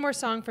going to do one more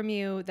song from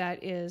you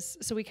that is,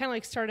 so we kind of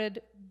like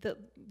started,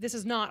 this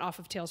is not off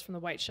of Tales from the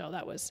White Shell.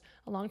 That was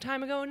a long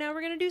time ago. Now we're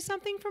going to do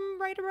something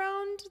from right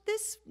around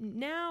this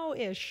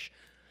now-ish.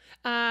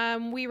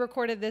 We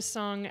recorded this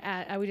song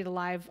at, we did a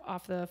live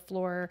off the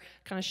floor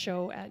kind of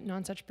show at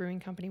Nonsuch Brewing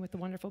Company with the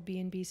wonderful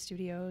B&B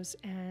Studios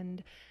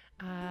and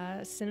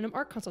Synonym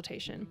Art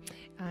Consultation.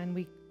 And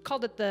we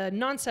called it the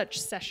Nonsuch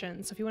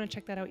Session. So if you want to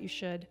check that out, you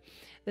should.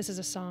 This is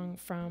a song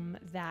from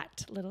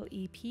that little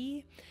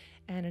EP,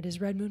 and it is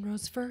Red Moon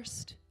Road's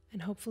first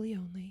and hopefully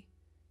only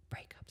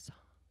breakup song.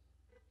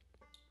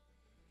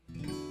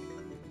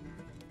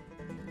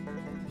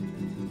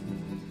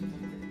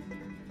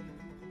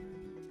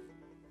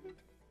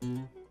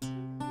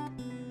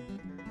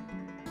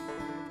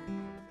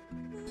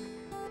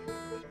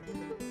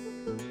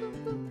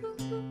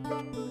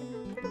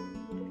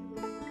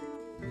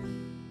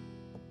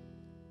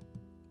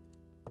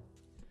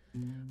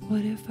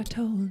 What if I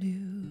told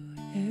you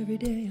every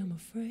day I'm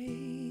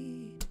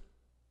afraid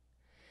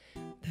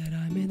that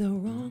I made the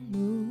wrong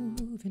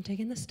move and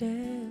taking the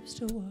steps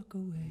to walk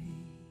away?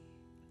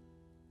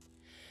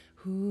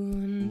 Who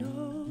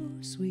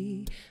knows,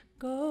 we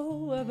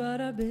go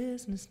about our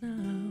business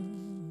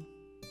now,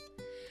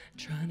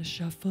 trying to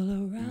shuffle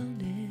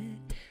around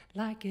it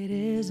like it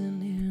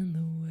isn't in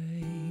the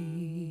way.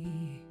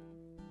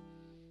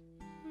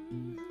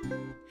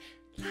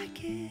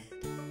 Like it,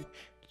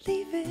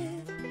 leave it.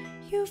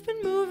 You've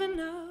been moving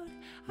out,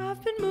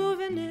 I've been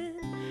moving in.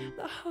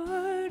 The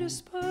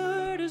hardest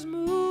part is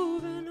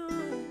moving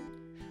on.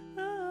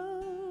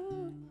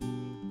 Oh,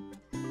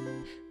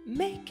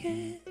 make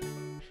it,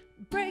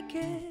 break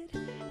it.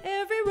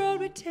 Every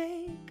road we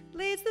take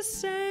leads the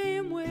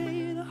same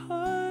way. The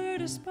hardest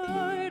hardest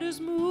part is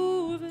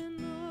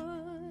moving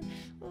on.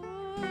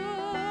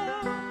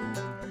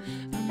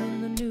 I'm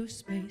in the new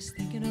space,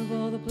 thinking of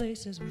all the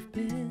places we've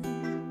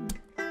been.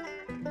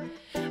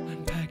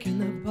 Unpacking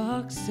the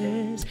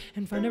boxes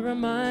and finding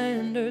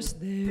reminders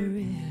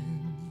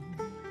therein.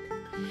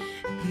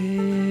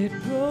 It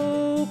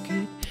broke,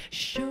 it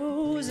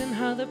shows in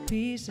how the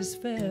pieces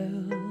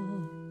fell.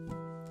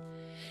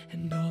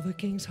 And all the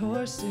king's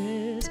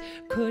horses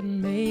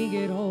couldn't make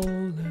it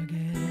whole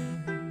again.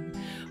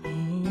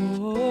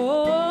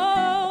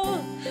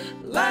 Oh,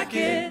 like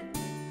it,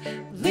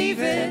 leave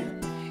it.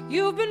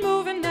 You've been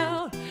moving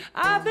out,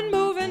 I've been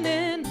moving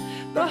in.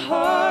 The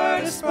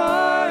hardest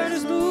part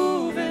is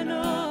moving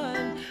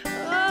on.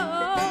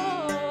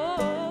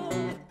 Oh,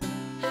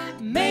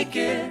 make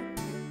it,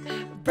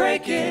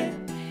 break it.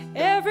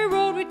 Every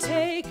road we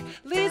take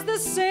leads the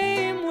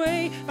same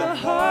way. The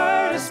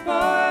hardest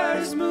part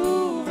is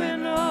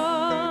moving on.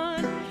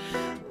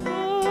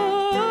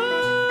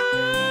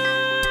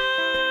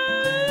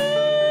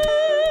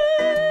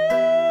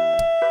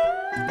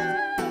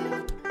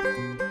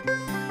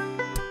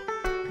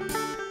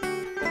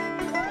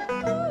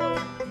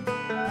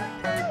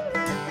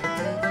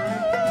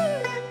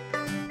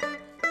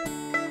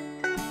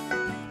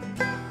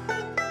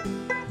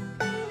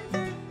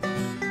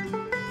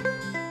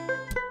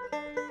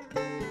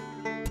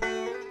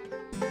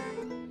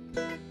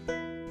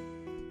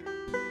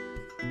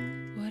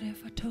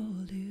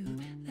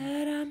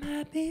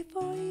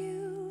 For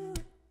you,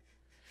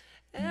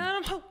 and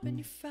I'm hoping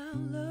you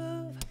found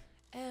love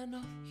and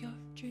all your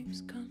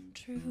dreams come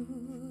true.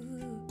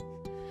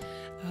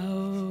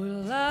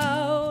 Out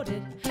loud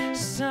it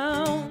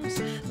sounds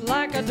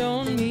like I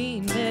don't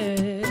mean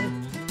it.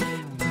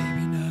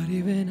 Maybe not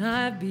even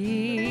I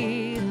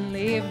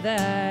believe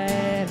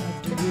that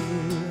I do.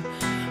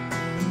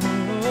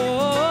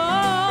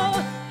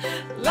 Oh,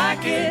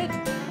 like it,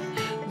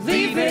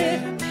 leave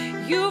it.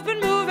 You've been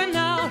moving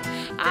out,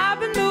 I've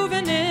been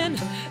moving in.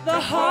 The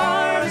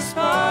hardest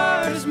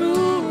part is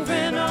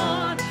moving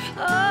on.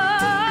 Oh,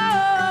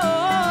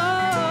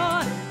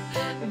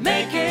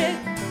 make it,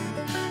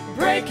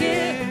 break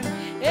it.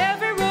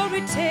 Every road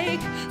we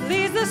take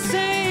leads the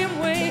same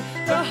way.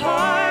 The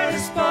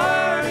hardest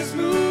part is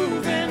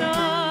moving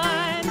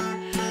on.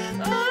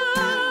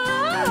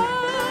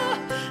 Oh,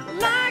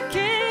 like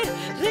it,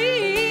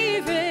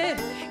 leave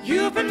it.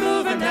 You've been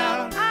moving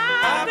out,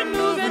 I've been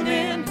moving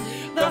in.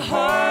 The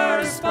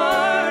hardest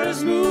part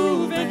is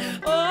moving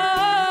on.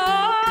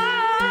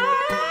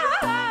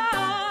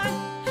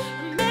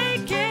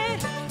 Make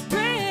it,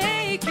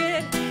 break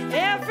it.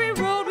 Every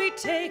road we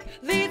take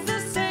leads the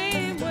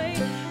same way.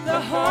 The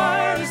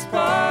hardest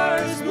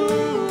part is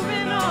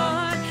moving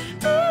on.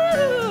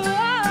 Ooh,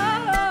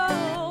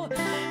 oh,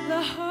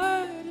 the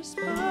hardest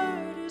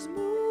part is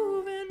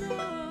moving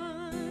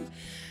on.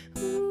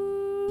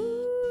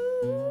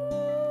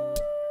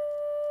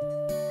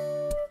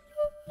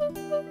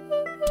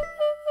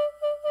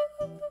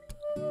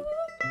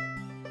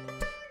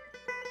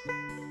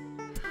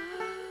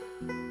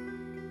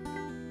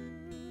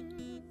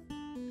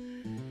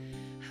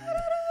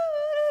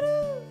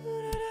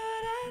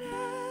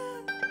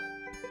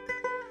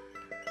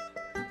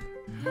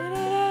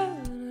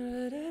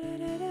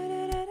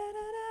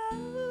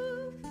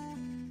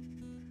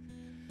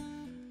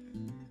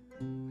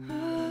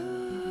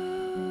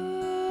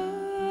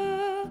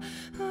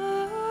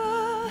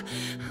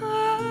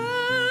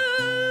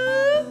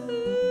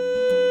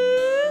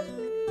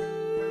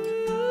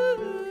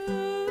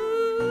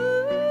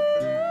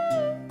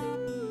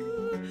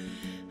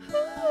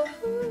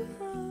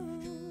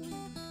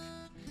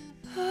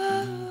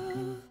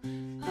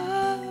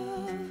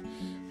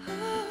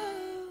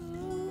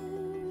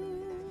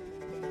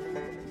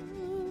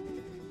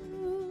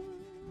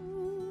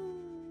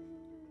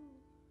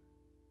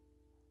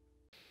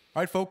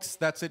 All right, folks,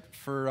 that's it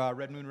for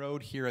Red Moon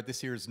Road here at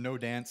this year's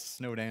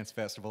Snowdance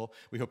Festival.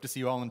 We hope to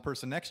see you all in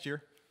person next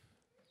year.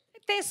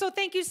 So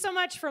thank you so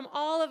much from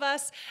all of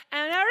us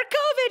and our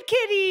COVID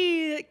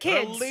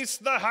kids. Release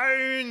the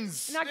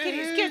hounds! Not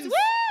kitties, kids. Woo!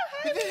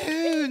 The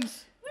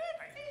hounds!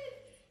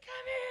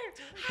 Come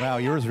here. Wow,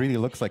 yours really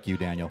looks like you,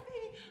 Daniel.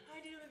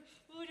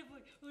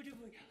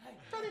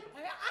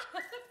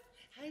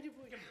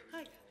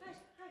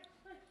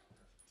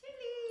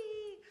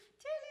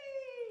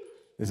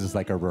 This is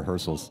like our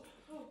rehearsals.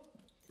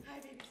 Hi,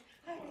 babies.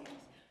 Hi, babies.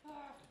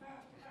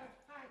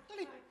 Hi.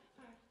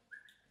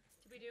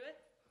 Did we do it?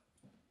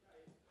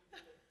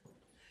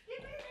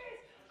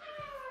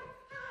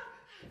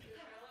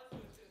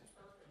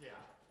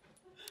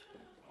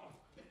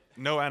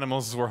 No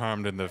animals were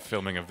harmed in the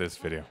filming of this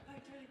video.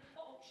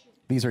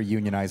 These are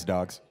unionized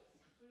dogs.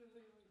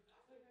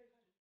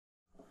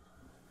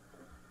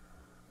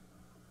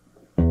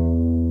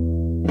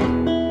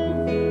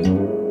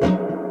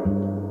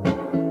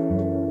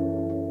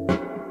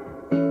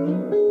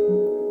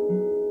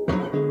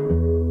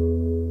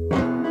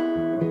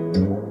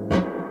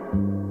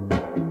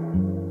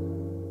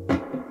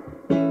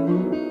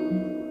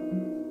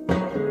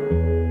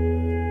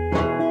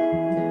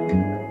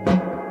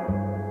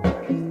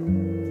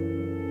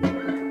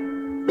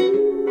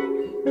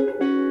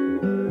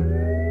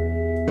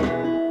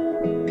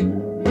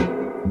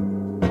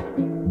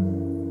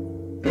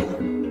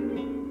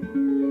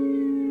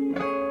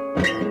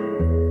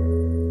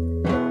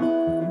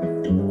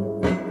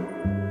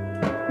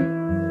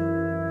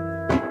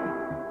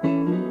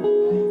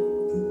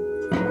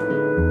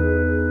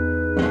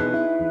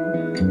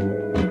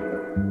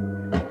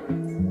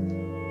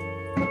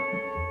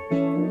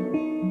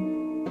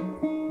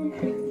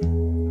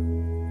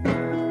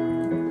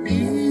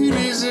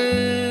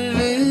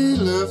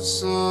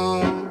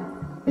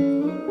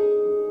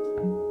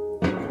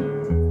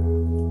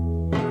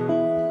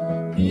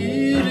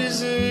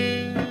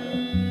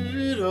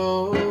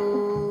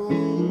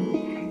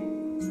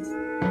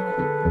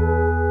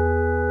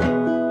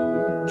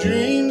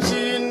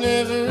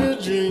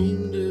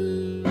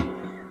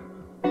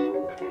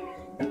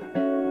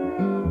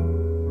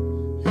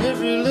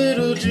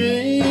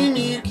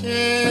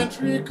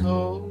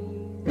 call.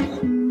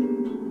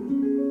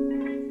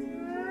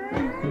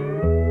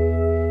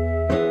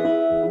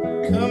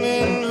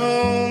 Coming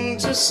home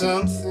to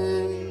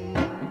something.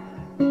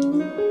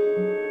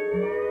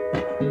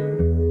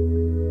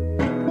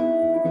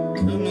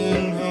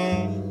 Coming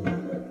home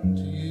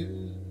to you.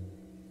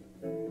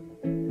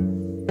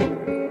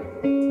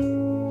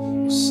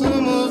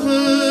 Some of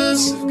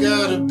us have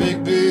got a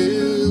big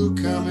bill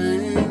coming.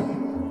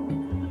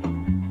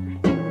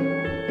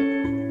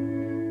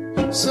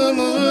 Some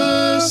of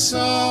us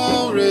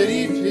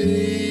already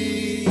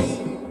paid.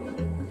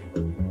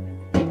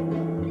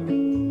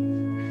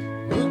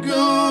 We're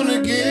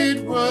gonna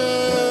get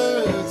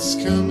what's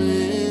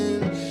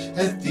coming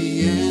at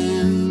the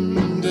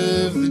end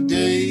of the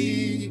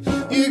day.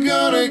 You're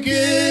gonna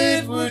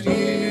get what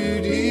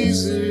you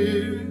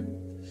deserve.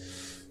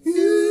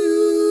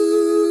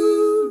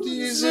 You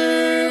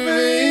deserve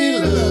a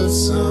love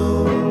song.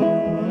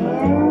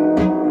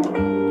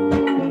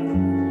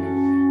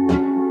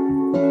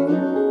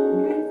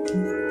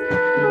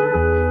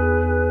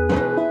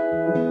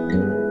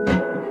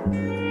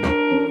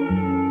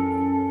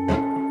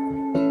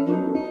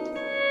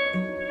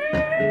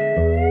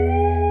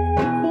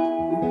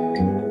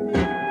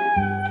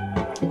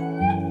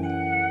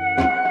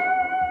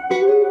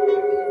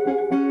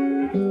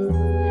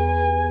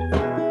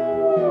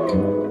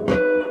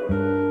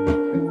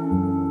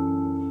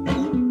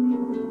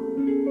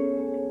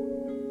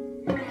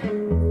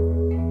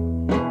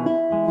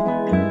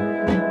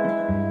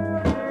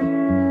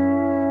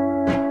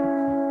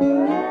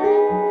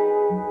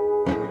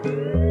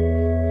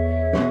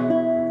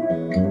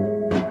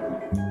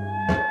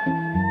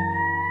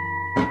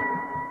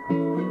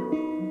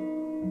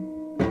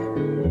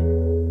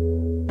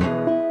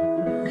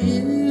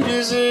 You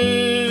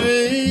deserve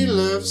a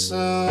love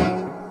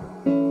song.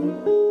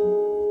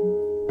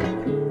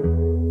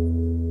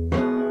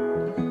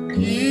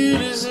 You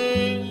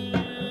deserve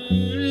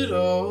it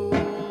all.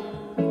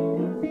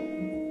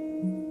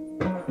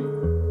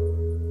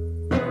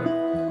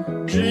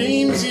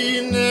 Dreams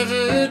you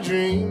never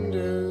dreamed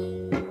of.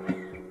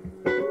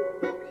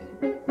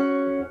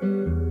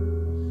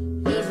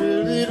 Every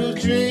little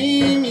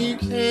dream you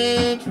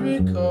can't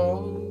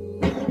recall.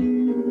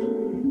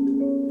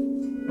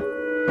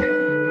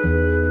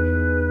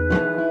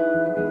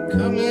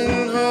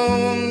 Coming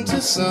home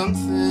to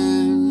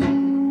something.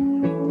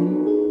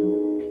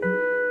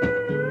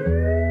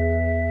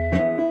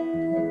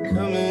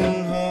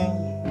 Coming home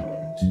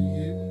to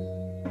you.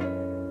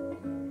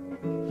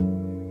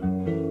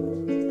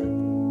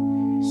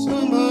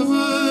 Some of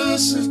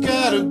us have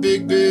got a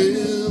big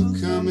bill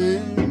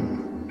coming.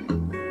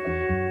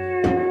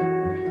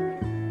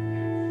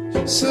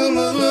 Some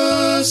of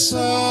us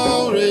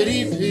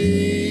already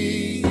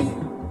paid.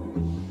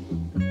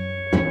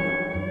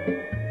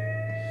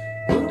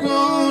 We're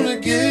gonna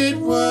get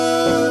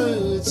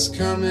what's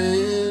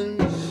coming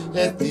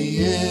at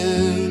the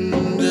end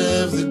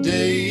of the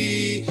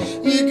day.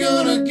 You're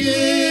gonna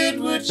get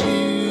what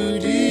you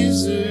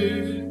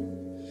deserve.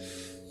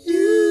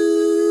 You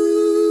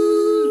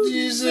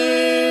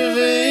deserve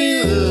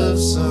a love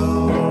song.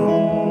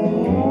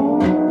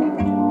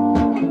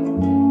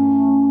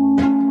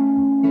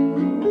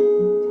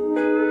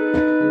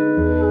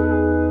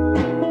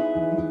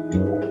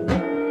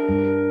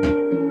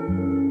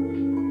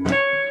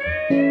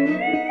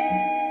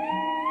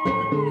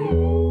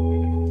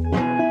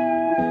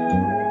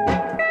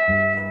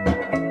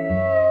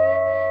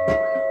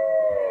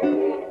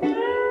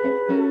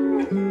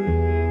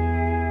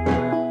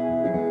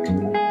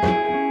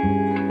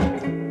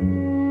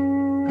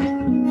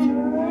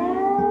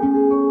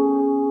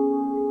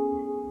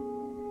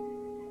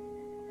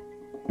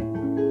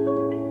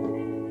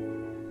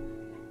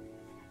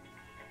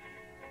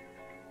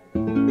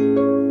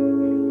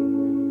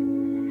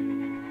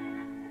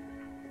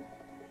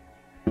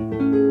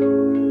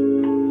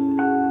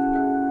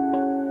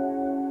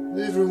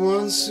 Every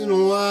once in a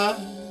while,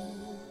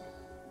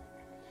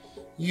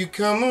 you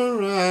come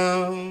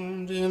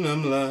around and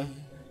I'm like,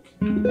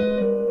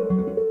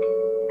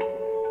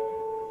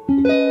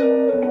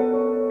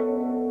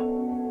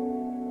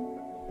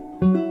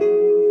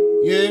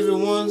 yeah, every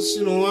once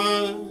in a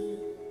while,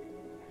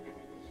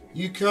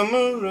 you come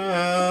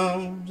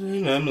around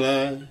and I'm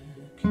like,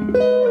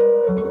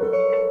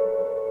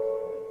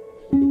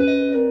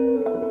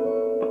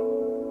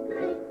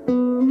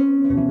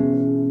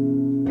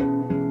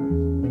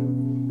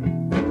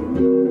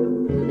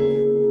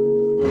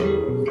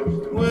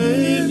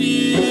 where have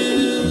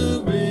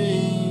you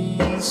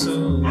been so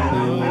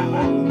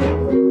long?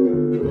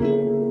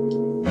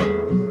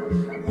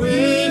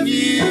 Where have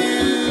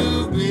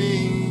you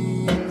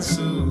been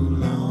so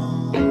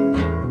long?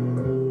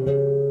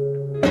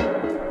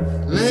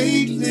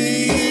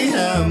 Lately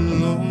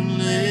I'm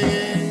lonely,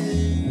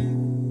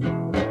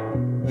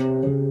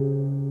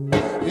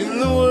 in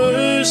the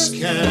worst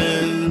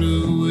kind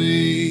of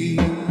way,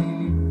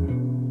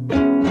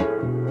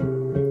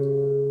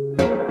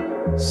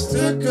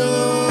 stuck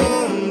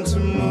on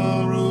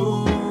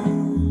tomorrow,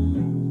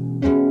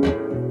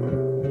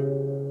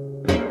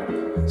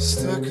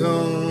 stuck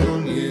on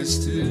gone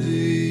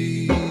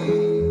yesterday.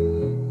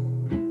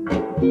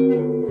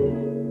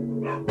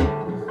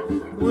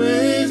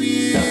 Where have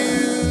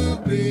you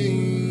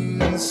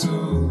been so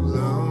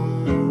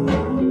long?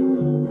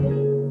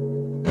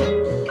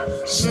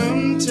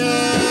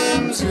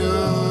 Sometimes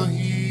you're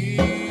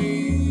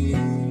here,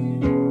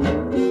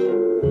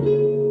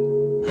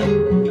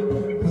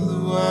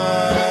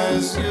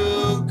 otherwise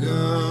you're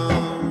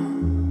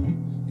gone.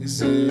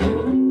 Is it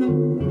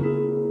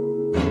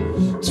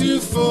too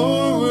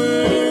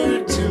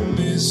forward to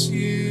miss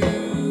you?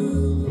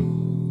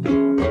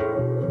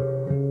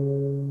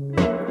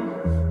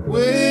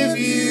 Where have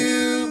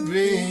you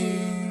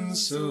been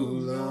so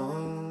long?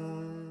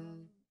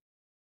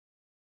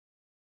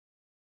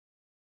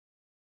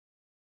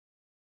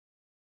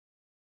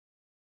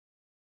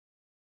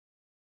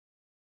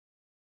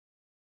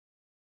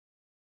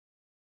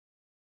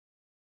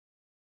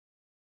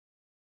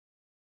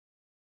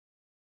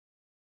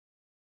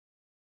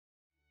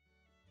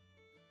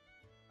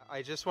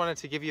 I just wanted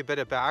to give you a bit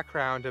of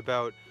background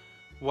about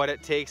what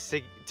it takes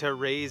to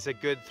raise a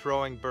good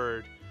throwing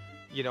bird.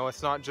 You know,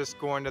 it's not just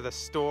going to the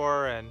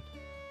store and,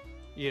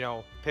 you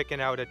know, picking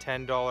out a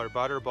 $10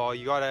 butterball.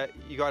 You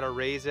gotta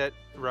raise it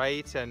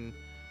right and,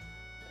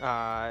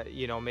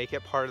 you know, make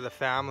it part of the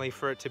family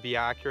for it to be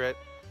accurate.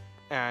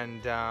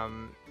 And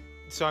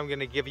so I'm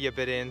gonna give you a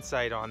bit of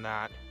insight on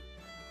that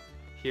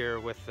here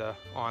with the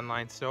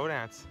online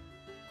Snowdance.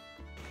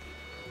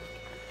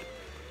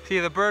 See,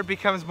 the bird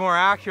becomes more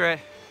accurate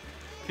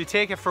if you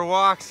take it for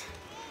walks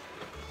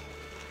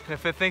and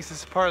if it thinks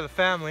it's part of the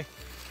family.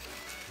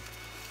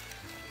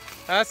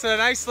 That's a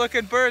nice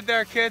looking bird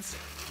there, kids.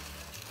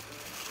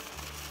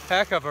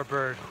 Heck of a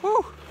bird.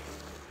 Whew.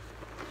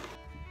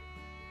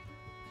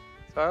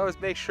 So I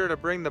always make sure to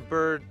bring the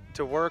bird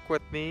to work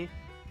with me,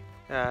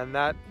 and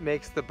that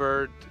makes the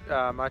bird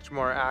much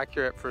more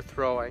accurate for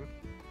throwing.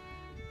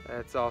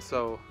 It's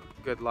also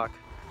good luck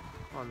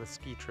on the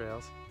ski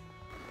trails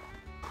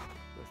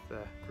with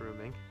the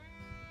grooming.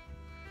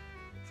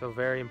 So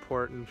very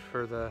important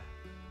for the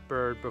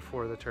bird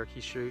before the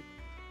turkey shoot.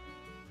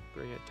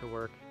 Bring it to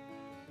work.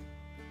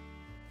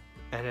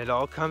 And it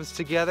all comes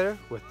together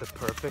with the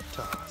perfect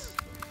toss.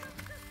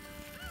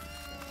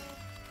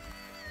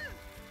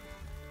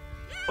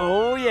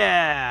 Oh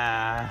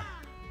yeah!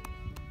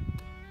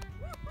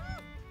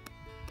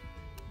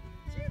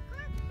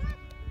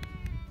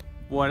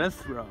 What a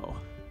throw.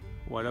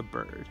 What a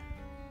bird.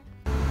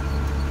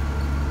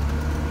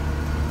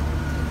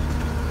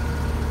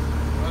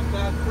 Got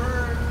that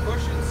bird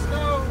pushing